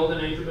going to build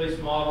an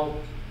agent-based model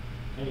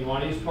and you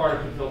want to use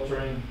particle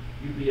filtering,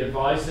 you'd be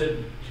advised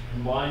to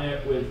combine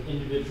it with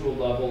individual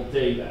level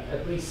data,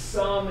 at least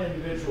some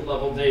individual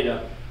level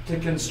data, to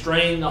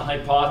constrain the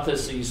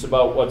hypotheses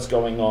about what's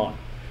going on.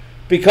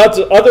 Because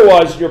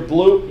otherwise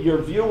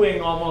you're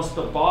viewing almost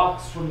a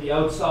box from the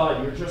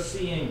outside. You're just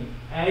seeing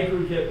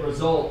aggregate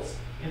results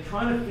and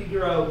trying to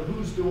figure out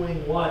who's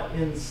doing what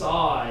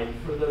inside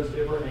for those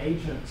different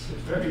agents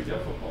is very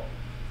difficult.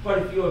 But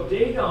if you have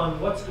data on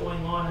what's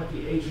going on at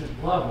the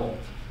agent level,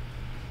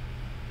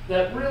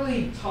 that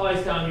really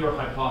ties down your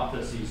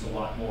hypotheses a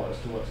lot more as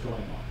to what's going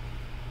on.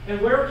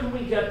 And where can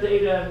we get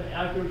data at an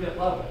aggregate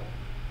level?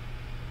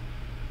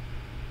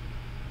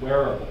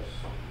 Wearables,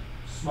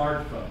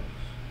 smartphones,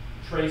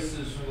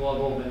 traces from the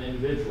level of an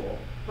individual,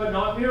 but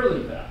not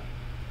merely that.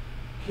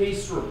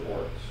 Case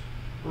reports,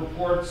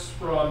 reports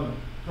from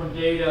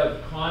data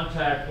of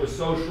contact with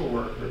social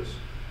workers,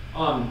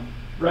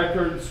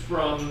 records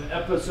from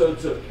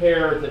episodes of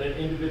care that an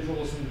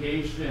individual is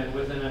engaged in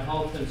within a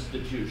health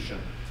institution,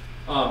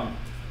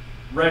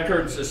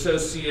 records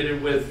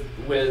associated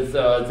with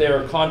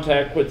their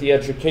contact with the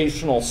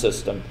educational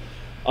system.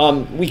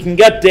 We can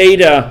get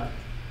data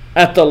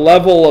at the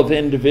level of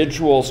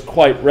individuals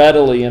quite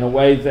readily in a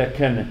way that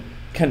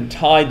can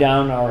tie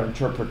down our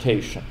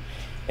interpretation.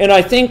 And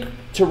I think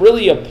to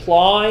really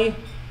apply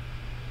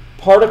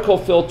particle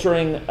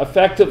filtering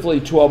effectively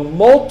to a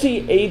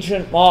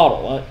multi-agent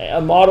model, a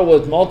model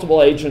with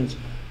multiple agents,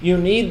 you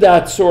need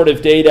that sort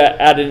of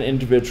data at an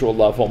individual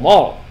level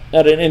model,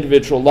 at an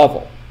individual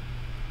level.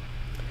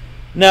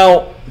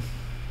 Now,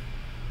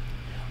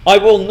 I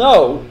will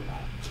note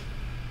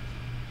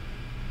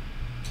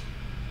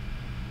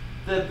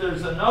that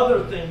there's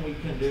another thing we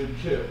can do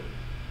too,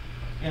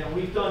 and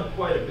we've done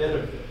quite a bit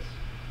of this,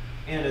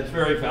 and it's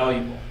very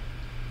valuable.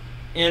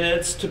 And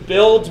it's to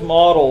build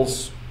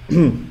models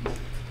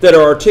that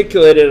are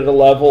articulated at a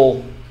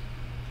level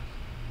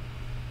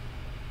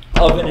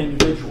of an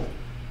individual.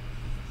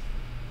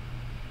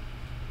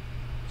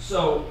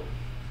 So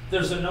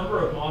there's a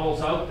number of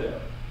models out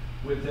there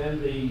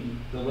within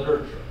the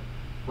literature.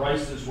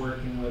 Bryce is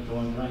working with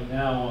one right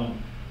now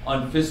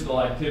on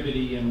physical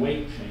activity and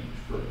weight change,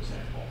 for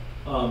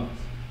example.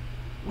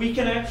 We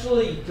can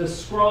actually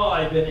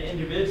describe an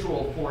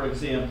individual, for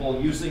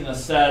example, using a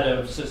set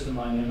of system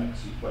dynamics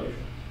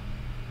equations.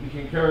 We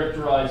can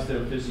characterize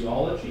their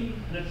physiology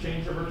and its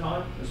change over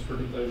time, this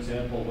particular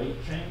example, weight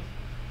change.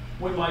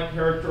 We might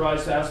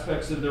characterize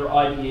aspects of their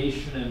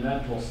ideation and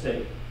mental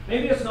state.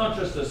 Maybe it's not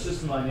just a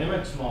system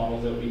dynamics model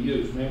that we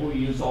use. Maybe we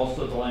use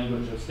also the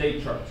language of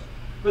state charts.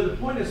 But the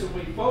point is, if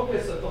we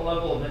focus at the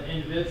level of an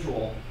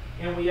individual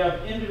and we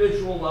have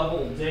individual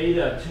level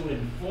data to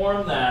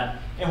inform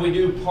that, and we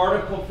do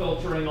particle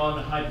filtering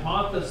on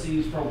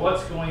hypotheses for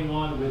what's going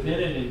on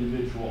within an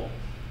individual.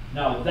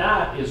 Now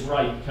that is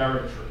right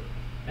territory.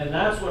 And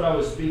that's what I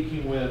was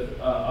speaking with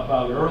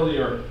about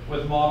earlier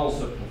with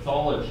models of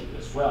pathology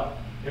as well.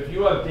 If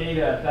you have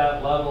data at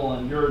that level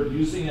and you're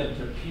using it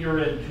to peer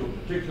into a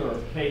particular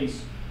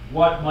case,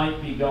 what might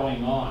be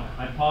going on?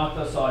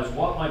 Hypothesize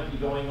what might be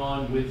going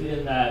on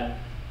within that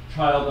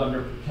child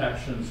under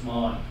protection's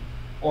mind,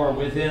 or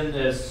within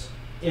this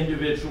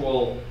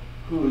individual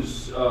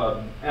who's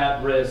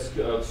at risk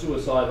of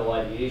suicidal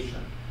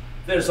ideation.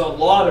 There's a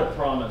lot of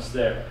promise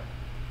there.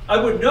 I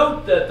would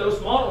note that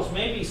those models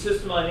may be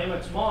system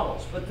dynamics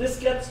models, but this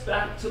gets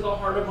back to the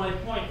heart of my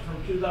point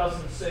from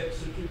 2006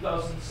 to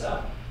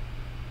 2007.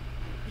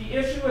 The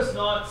issue is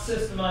not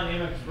system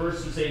dynamics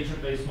versus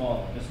agent-based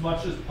modeling, as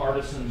much as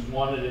partisans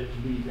wanted it to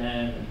be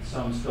then and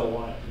some still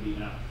want it to be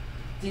now.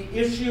 The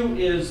issue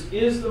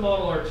is the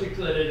model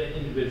articulated at an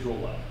individual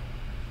level?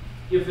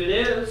 If it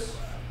is,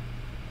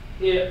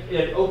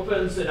 it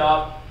opens it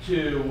up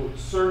to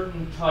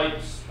certain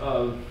types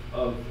of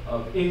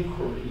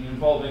inquiry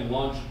involving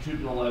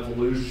longitudinal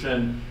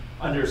evolution,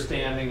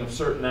 understanding of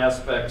certain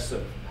aspects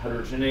of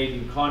heterogeneity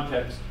and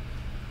context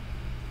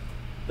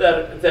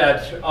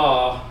that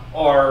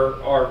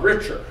are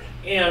richer.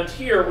 And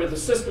here, with a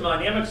system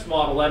dynamics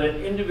model at an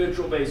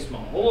individual-based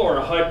model, or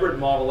a hybrid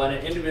model at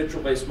an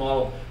individual-based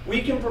model,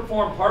 we can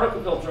perform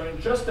particle filtering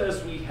just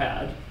as we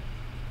had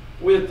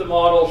with the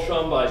model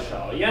shown by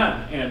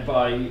Xiaoyan and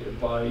by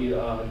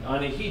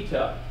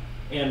Anahita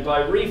and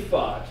by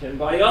Rifat and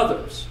by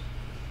others.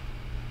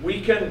 We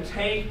can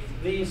take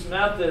these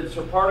methods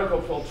for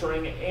particle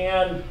filtering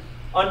and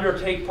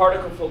undertake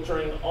particle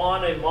filtering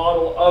on a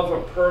model of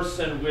a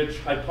person which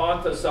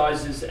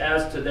hypothesizes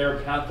as to their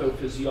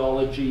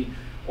pathophysiology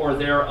or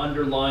their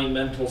underlying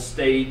mental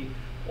state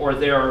or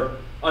their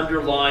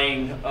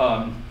underlying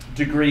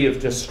degree of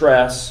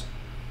distress,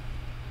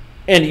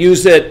 and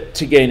use it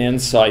to gain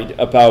insight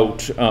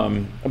about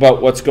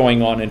what's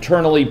going on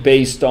internally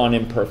based on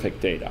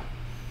imperfect data.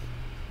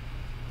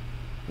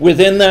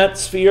 Within that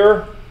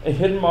sphere, a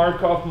hidden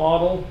Markov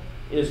model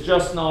is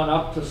just not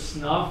up to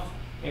snuff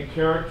in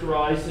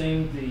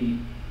characterizing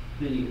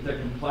the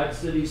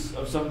complexities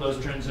of some of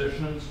those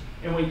transitions,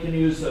 and we can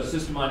use a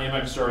system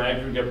dynamics or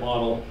aggregate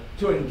model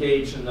to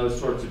engage in those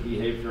sorts of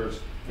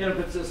behaviors. And if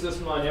it's a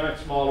system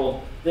dynamics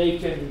model, they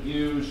can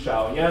use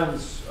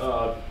Xiaoyan's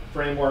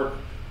framework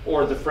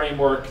or the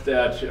framework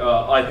that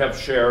I have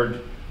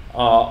shared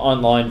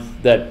online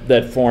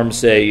that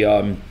forms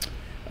a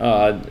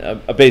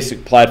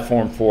basic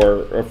platform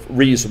for a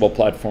reusable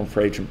platform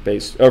for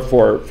agent-based or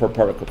for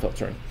particle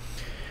filtering.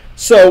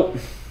 So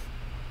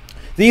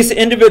these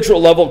individual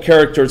level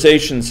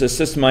characterizations as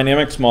system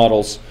dynamics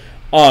models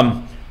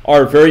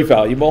are very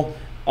valuable.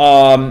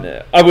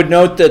 I would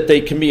note that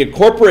they can be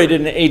incorporated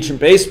in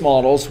agent-based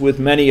models with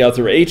many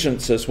other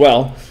agents as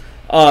well.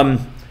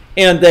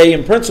 And they,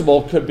 in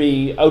principle, could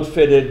be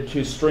outfitted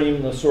to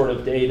stream the sort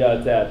of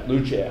data that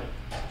Lucia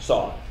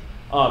saw,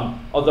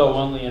 although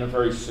only in a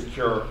very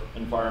secure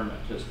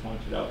environment, as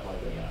pointed out by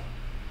Leanne.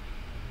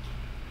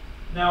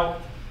 Now,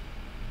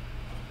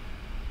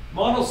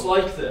 models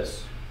like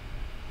this,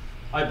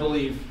 I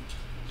believe,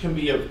 can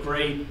be of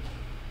great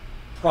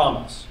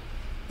promise.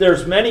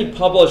 There's many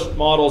published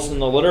models in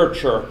the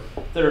literature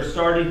that are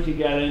starting to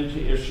get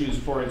into issues,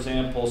 for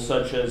example,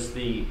 such as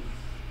the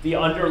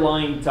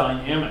underlying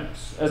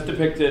dynamics, as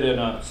depicted in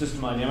a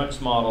system dynamics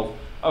model,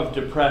 of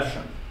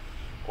depression,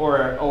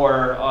 or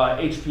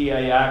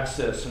HPA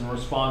axis and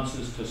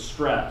responses to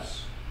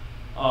stress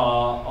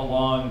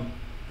along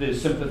the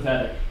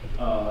sympathetic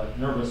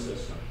nervous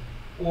system,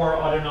 or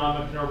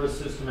autonomic nervous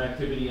system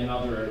activity in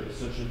other areas,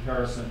 such as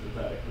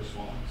parasympathetic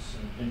response,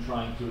 in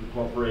trying to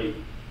incorporate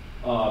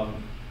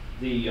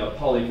the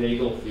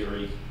polyvagal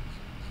theory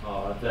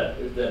that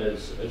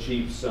has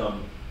achieved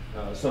some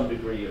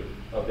degree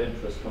of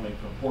interest coming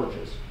from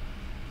Porges.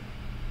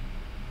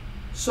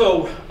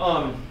 So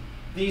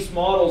these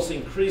models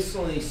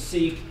increasingly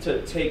seek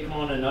to take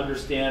on an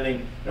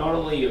understanding not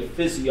only of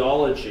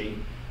physiology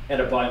at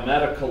a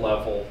biomedical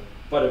level,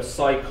 but of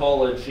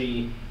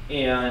psychology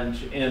and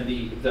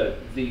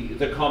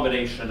the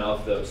combination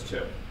of those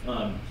two,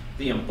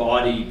 the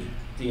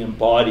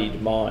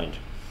embodied mind.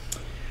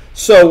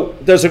 So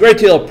there's a great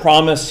deal of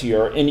promise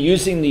here in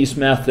using these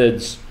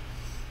methods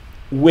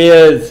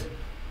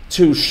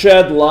to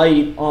shed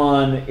light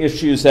on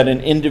issues at an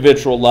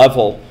individual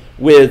level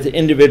with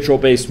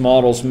individual-based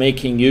models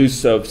making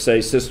use of,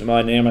 say, system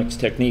dynamics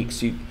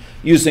techniques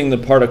using the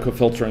particle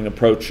filtering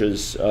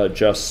approaches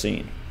just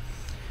seen.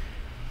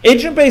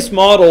 Agent-based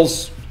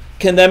models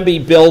can then be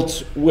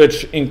built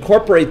which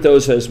incorporate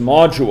those as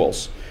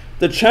modules.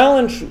 The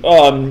challenge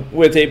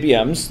with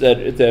ABMs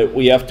that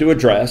we have to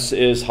address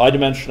is high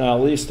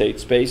dimensionality of state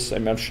space. I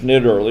mentioned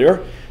it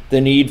earlier. The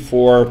need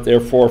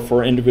therefore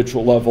for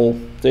individual level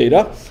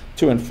data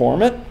to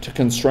inform it, to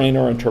constrain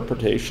our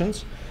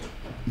interpretations.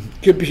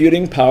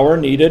 Computing power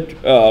needed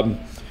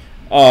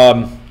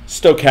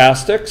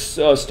Stochastics.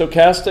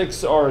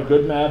 Stochastics are a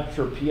good match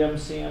for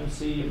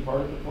PMCMC and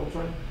particle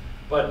filtering,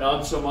 but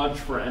not so much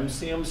for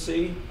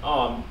MCMC.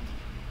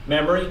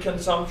 Memory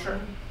consumption.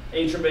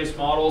 Agent-based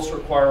models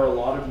require a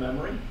lot of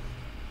memory.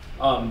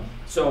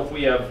 So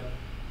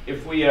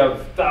if we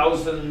have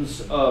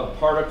thousands of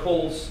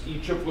particles,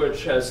 each of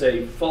which has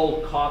a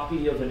full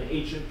copy of an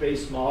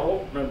agent-based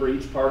model, remember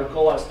each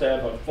particle has to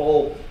have a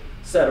full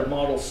set of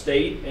model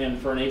state, and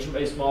for an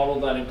agent-based model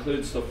that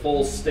includes the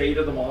full state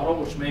of the model,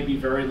 which may be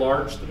very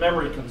large, the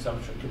memory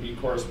consumption can be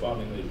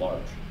correspondingly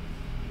large.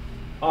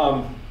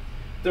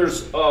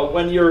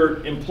 When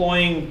you're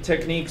employing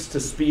techniques to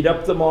speed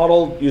up the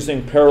model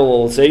using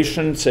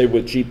parallelization, say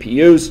with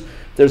GPUs,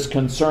 there's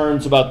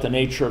concerns about the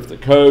nature of the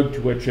code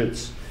to which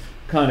it's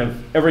kind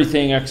of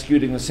everything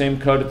executing the same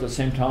code at the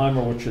same time,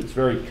 or which it's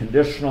very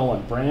conditional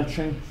and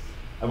branching.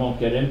 I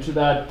won't get into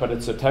that, but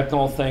it's a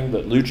technical thing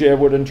that Lugia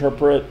would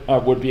interpret,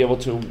 would be able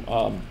to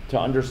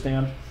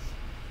understand.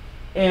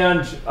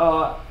 And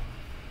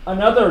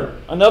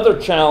another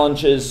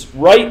challenge is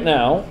right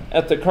now,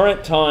 at the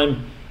current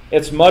time,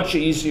 it's much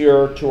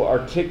easier to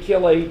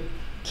articulate,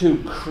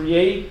 to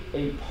create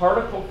a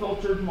particle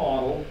filtered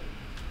model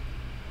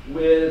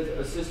with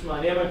a system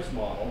dynamics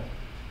model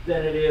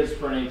than it is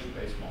for an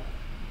agent-based model.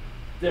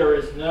 There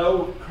is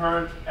no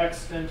current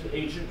extant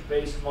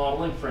agent-based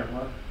modeling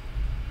framework,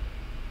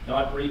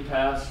 not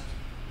Repast,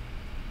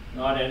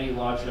 not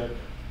AnyLogic,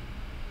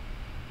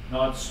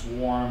 not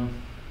Swarm,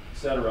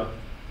 etc.,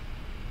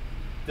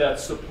 that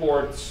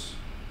supports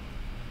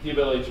the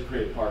ability to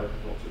create particle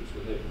filters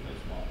with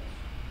agent-based models.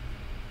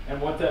 And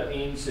what that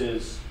means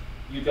is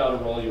you got to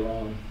roll your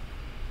own,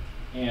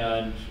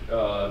 and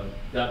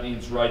that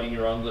means writing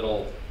your own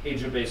little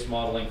agent-based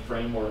modeling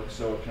framework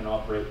so it can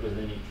operate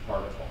within each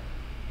particle.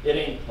 It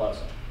ain't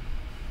pleasant.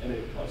 It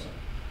ain't pleasant.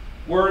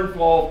 We're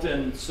involved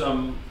in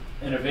some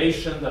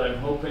innovation that I'm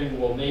hoping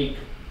will make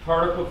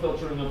particle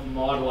filtering of the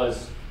model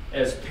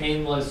as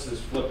painless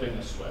as flipping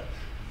a switch.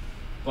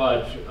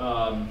 But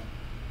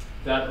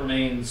that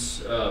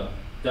remains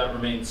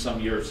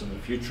some years in the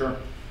future,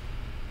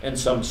 and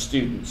some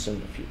students in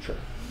the future.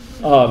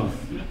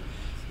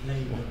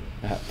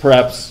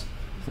 Perhaps,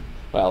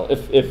 well,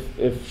 if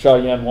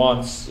Xiaoyan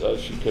wants,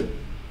 she could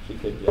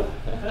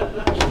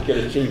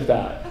achieve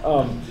that.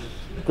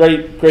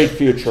 Great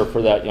future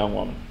for that young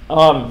woman.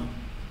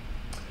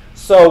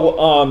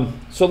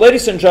 So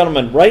ladies and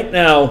gentlemen, right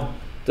now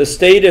the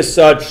state is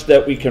such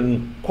that we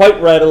can quite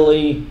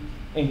readily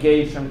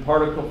engage in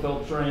particle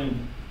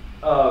filtering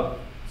of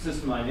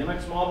system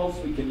dynamics models.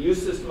 We can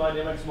use system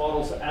dynamics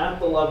models at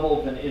the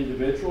level of an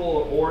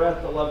individual or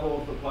at the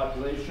level of the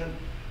population.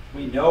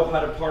 We know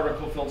how to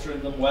particle filter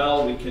them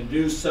well. We can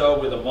do so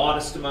with a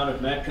modest amount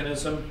of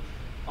mechanism.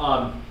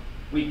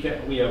 We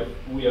have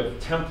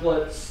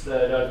templates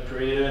that I've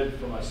created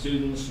for my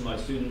students. My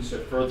students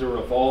have further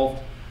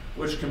evolved,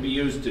 which can be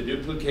used to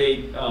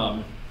duplicate,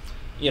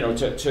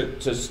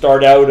 to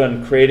start out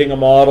on creating a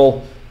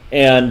model,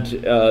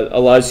 and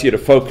allows you to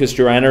focus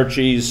your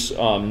energies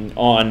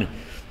on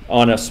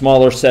a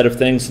smaller set of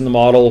things in the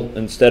model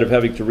instead of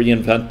having to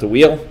reinvent the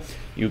wheel.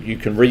 You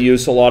can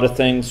reuse a lot of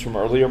things from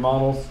earlier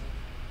models.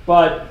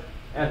 But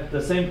at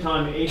the same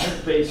time,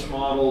 agent-based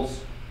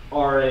models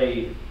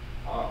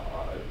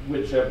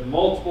which have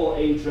multiple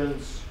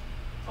agents,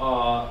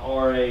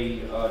 are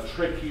a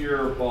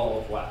trickier ball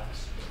of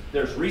wax.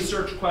 There's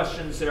research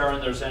questions there,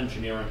 and there's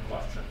engineering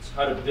questions.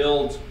 How to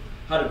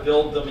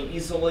build them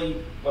easily,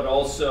 but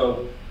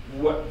also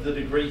what the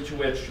degree to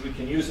which we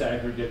can use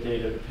aggregate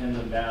data to pin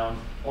them down,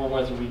 or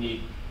whether we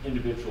need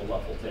individual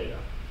level data.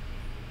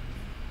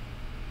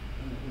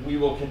 We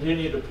will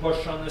continue to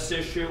push on this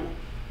issue.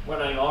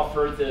 When I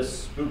offer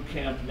this boot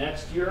camp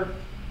next year,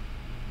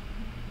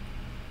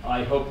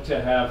 I hope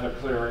to have a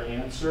clearer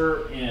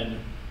answer in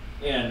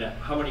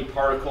how many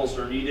particles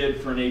are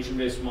needed for an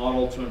agent-based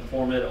model to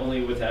inform it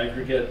only with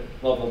aggregate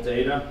level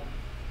data.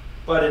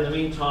 But in the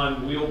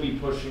meantime, we'll be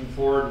pushing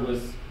forward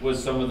with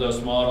some of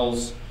those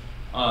models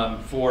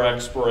for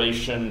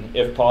exploration,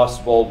 if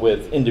possible,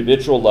 with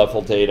individual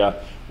level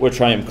data,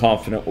 which I am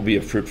confident will be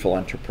a fruitful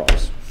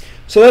enterprise.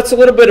 So that's a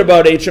little bit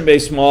about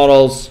agent-based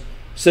models,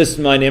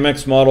 system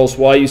dynamics models,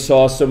 why you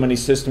saw so many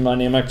system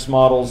dynamics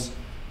models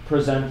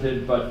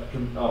presented, but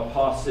a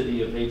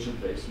paucity of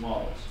agent-based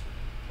models.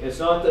 It's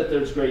not that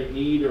there's great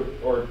need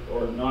or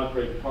not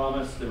great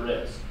promise, there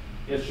is.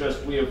 It's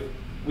just we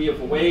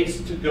have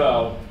ways to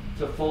go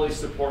to fully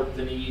support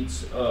the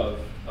needs of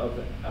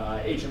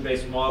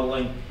agent-based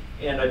modeling,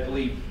 and I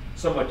believe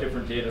somewhat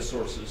different data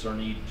sources are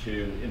needed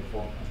to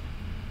inform them.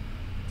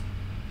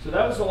 So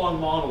that was a long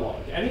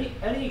monologue.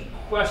 Any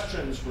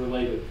questions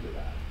related to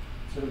that?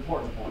 It's an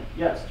important point.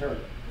 Yes, Terry.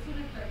 So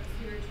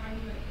you're trying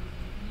to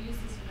use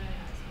system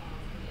dynamics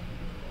models for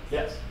individuals.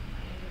 Yes.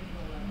 At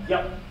individual level.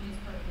 Yep. Use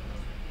particle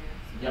filtering there.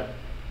 So Yep.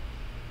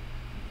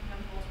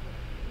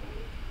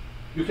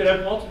 You could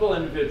have multiple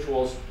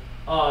individuals.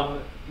 You could have multiple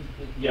individuals.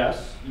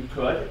 Yes, you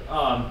could.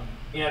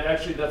 And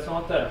actually, that's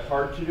not that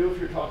hard to do if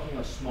you're talking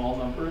a small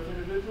number of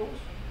individuals.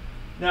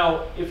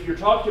 Now, if you're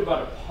talking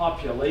about a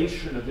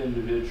population of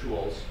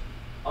individuals,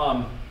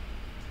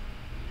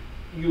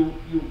 you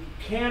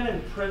can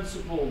in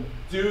principle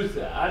do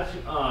that.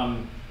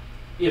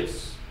 It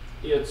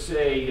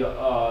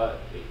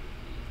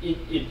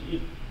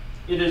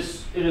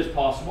is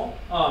possible,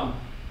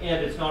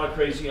 and it's not a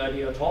crazy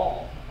idea at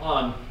all.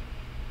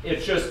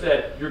 It's just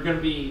that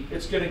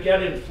it's going to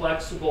get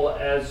inflexible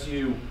as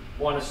you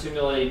want to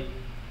simulate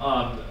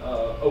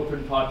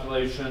open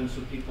populations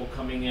with people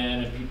coming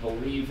in and people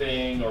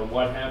leaving or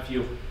what have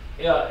you.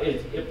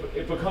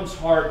 It becomes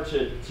hard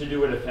to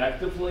do it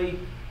effectively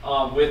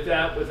with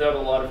that without a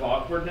lot of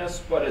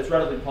awkwardness, but it's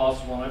readily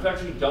possible. And I've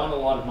actually done a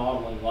lot of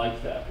modeling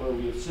like that, where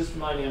we have system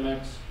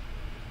dynamics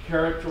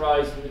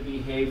characterizing the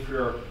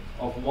behavior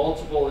of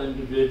multiple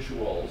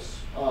individuals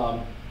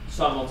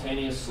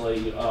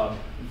simultaneously.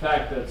 In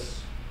fact,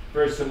 that's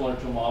very similar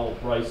to a model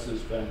Bryce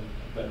has been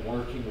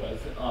working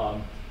with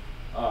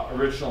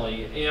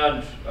originally.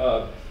 And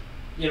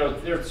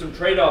there's some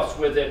trade-offs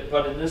with it,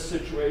 but in this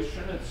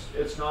situation,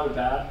 it's not a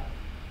bad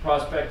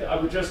prospect. I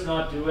would just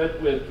not do it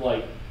with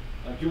like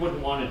you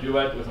wouldn't want to do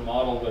it with a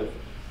model with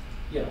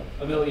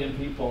 1 million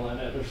people in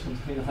it or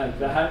something like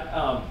that.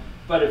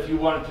 But if you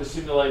wanted to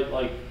simulate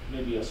like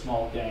maybe a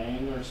small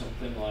gang or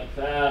something like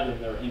that in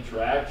their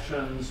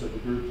interactions of a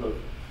group of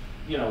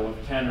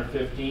of 10 or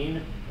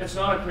 15, it's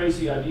not a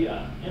crazy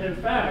idea. And in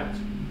fact,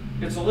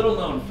 it's a little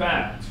known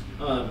fact.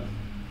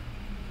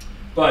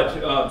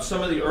 But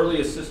some of the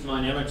earliest system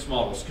dynamics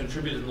models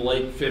contributed in the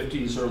late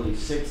 50s, early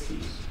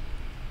 60s.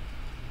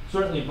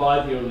 Certainly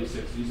by the early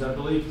 60s, I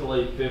believe the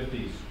late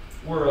 50s,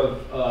 were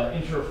of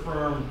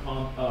inter-firm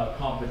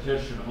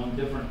competition among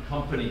different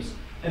companies.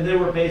 And they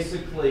were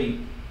basically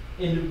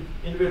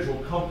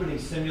individual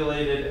companies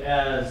simulated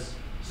as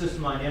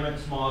system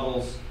dynamics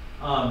models,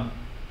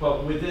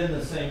 but within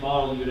the same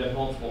model, you'd have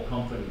multiple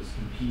companies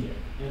competing.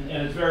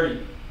 And it's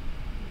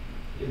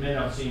it may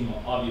not seem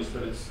obvious,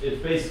 but it's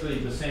basically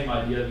the same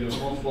idea. You have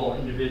multiple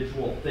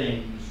individual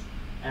things,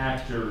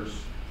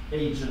 actors,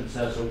 agents,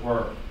 as it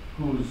were,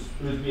 whose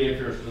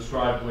behavior is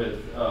described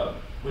with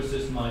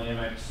system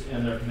dynamics,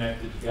 and they're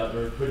connected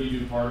together. Could you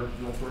do particle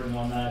filtering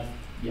on that?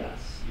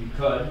 Yes, you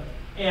could.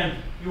 And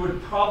you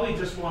would probably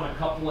just want to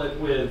couple it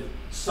with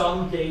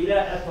some data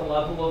at the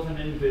level of an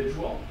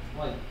individual.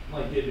 I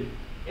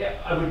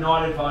would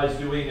not advise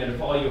doing it if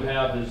all you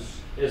have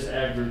is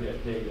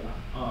aggregate data,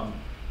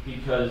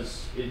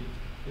 because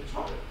it's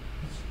hard.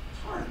 It's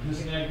hard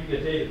using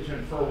aggregate data to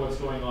infer what's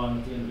going on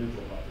at the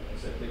individual level,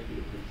 as I think you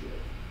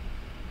appreciate.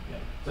 Yeah.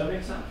 Does that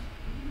make sense?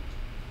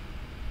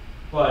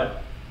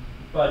 But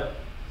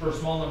for a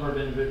small number of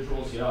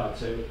individuals, yeah, I'd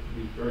say it would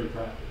be very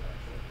practical,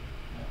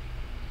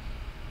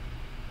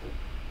 actually.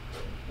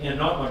 Yeah. And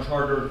not much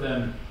harder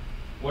than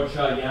what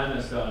Cheyenne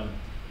has done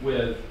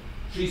with,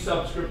 she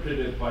subscripted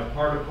it by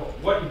particle.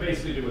 What you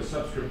basically do is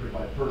subscript it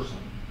by person.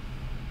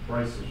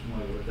 Bryce is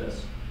familiar with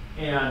this.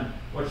 And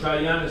what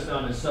Cheyenne has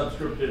done is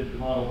subscripted the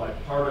model by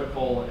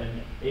particle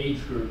and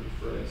age group,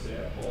 for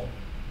example.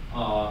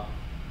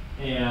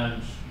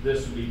 And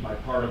this would be by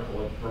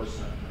particle and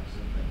person or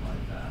something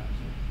like that.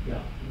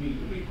 Yeah, it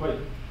would be quite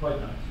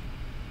nice.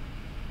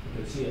 You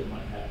can see it in my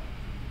head.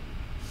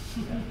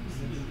 Yeah.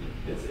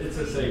 It's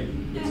a safe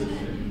bet.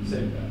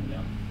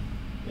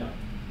 Yeah.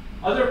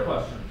 Other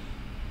questions?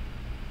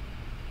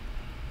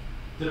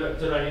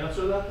 Did I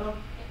answer that though?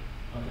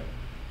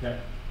 Okay.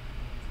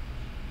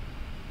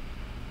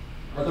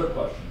 Other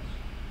questions?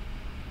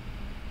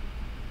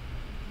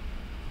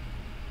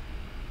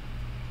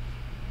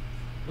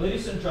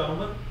 Ladies and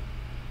gentlemen,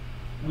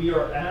 we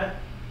are at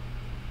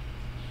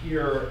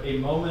here a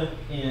moment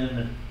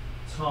in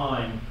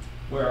time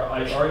where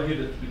I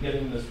argued at the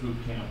beginning of this boot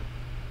camp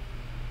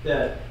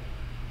that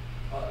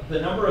the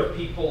number of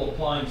people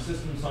applying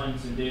system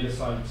science and data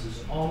science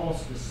is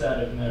almost a set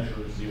of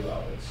measure of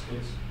zero.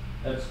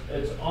 It's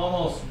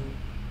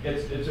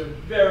a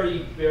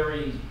very,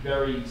 very,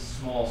 very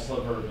small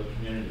sliver of the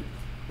community.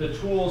 The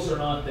tools are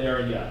not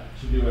there yet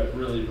to do it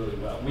really, really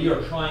well. We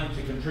are trying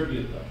to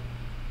contribute them.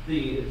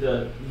 The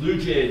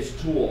Lujade's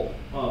tool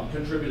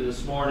contributed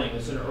this morning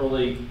is an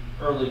early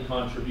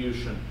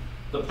contribution.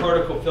 The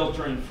particle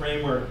filtering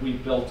framework we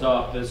built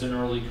up is an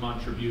early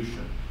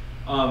contribution.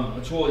 A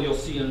tool you'll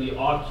see in the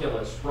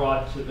Oculus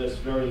brought to this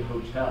very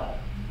hotel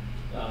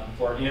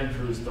for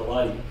Andrew's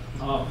delight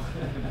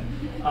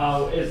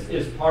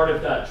is part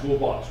of that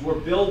toolbox.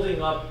 We're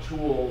building up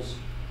tools,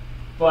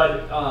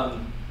 but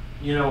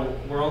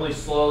we're only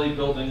slowly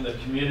building the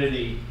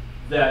community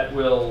that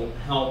will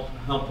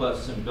help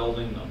us in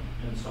building them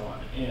and so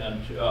on.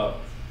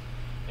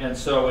 And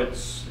so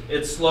it's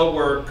slow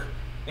work,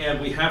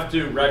 and we have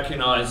to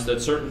recognize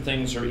that certain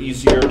things are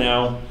easier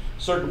now,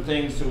 certain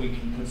things that we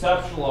can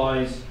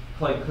conceptualize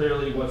quite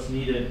clearly what's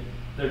needed.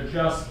 There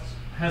just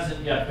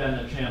hasn't yet been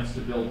a chance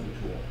to build the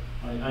tool.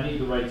 I need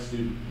the right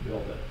student to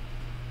build it,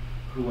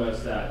 who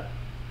has that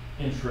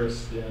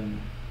interest in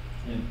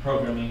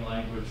programming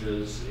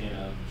languages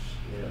and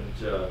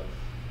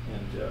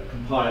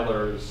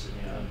compilers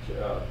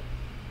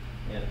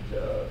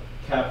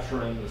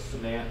capturing the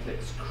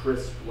semantics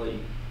crisply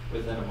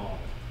within a model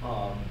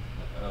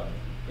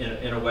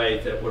in a way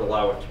that would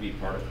allow it to be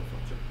particle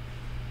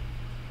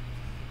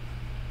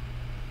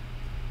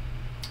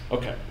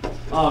filter. Okay.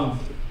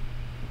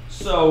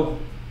 So,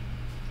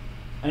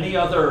 any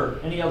other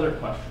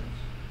questions?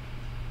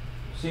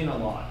 Seen a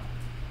lot.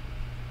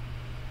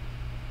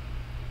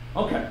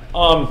 Okay.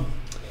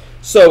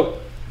 So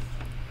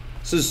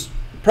this is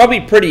probably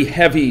pretty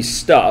heavy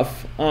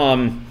stuff.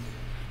 I'm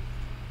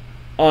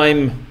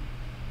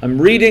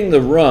reading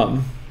the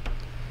room,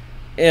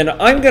 and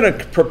I'm going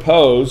to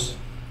propose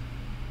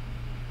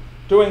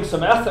doing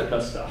some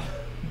Ethica stuff.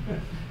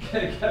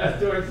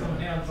 Doing some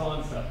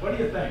hands-on stuff. What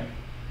do you think?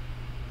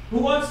 Who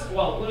wants?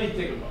 Well, let me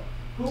take a look.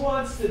 Who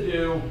wants to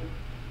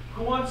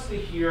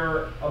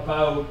hear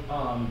about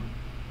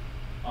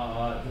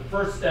the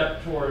first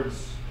step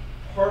towards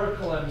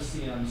particle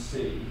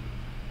MCMC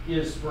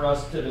is for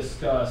us to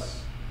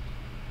discuss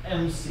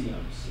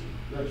MCMC,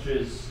 which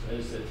is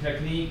a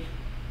technique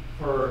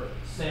for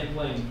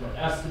sampling, for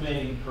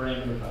estimating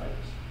parameter values.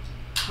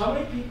 How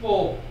many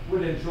people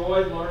would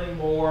enjoy learning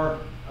more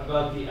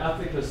about the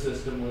Ethica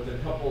system with a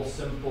couple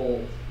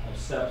simple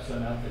steps in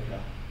Ethica?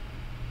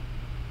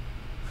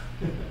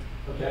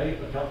 Okay,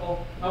 a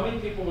couple. How many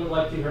people would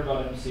like to hear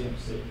about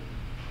MCMC?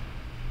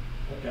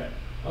 Okay.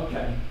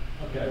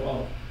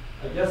 Well,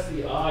 I guess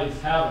the ayes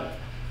have it.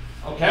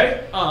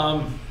 Okay.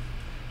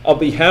 I'll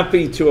be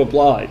happy to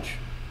oblige.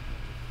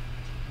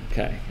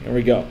 Okay, here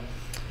we go.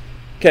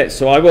 Okay,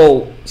 so I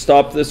will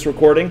stop this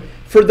recording.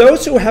 For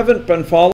those who haven't been following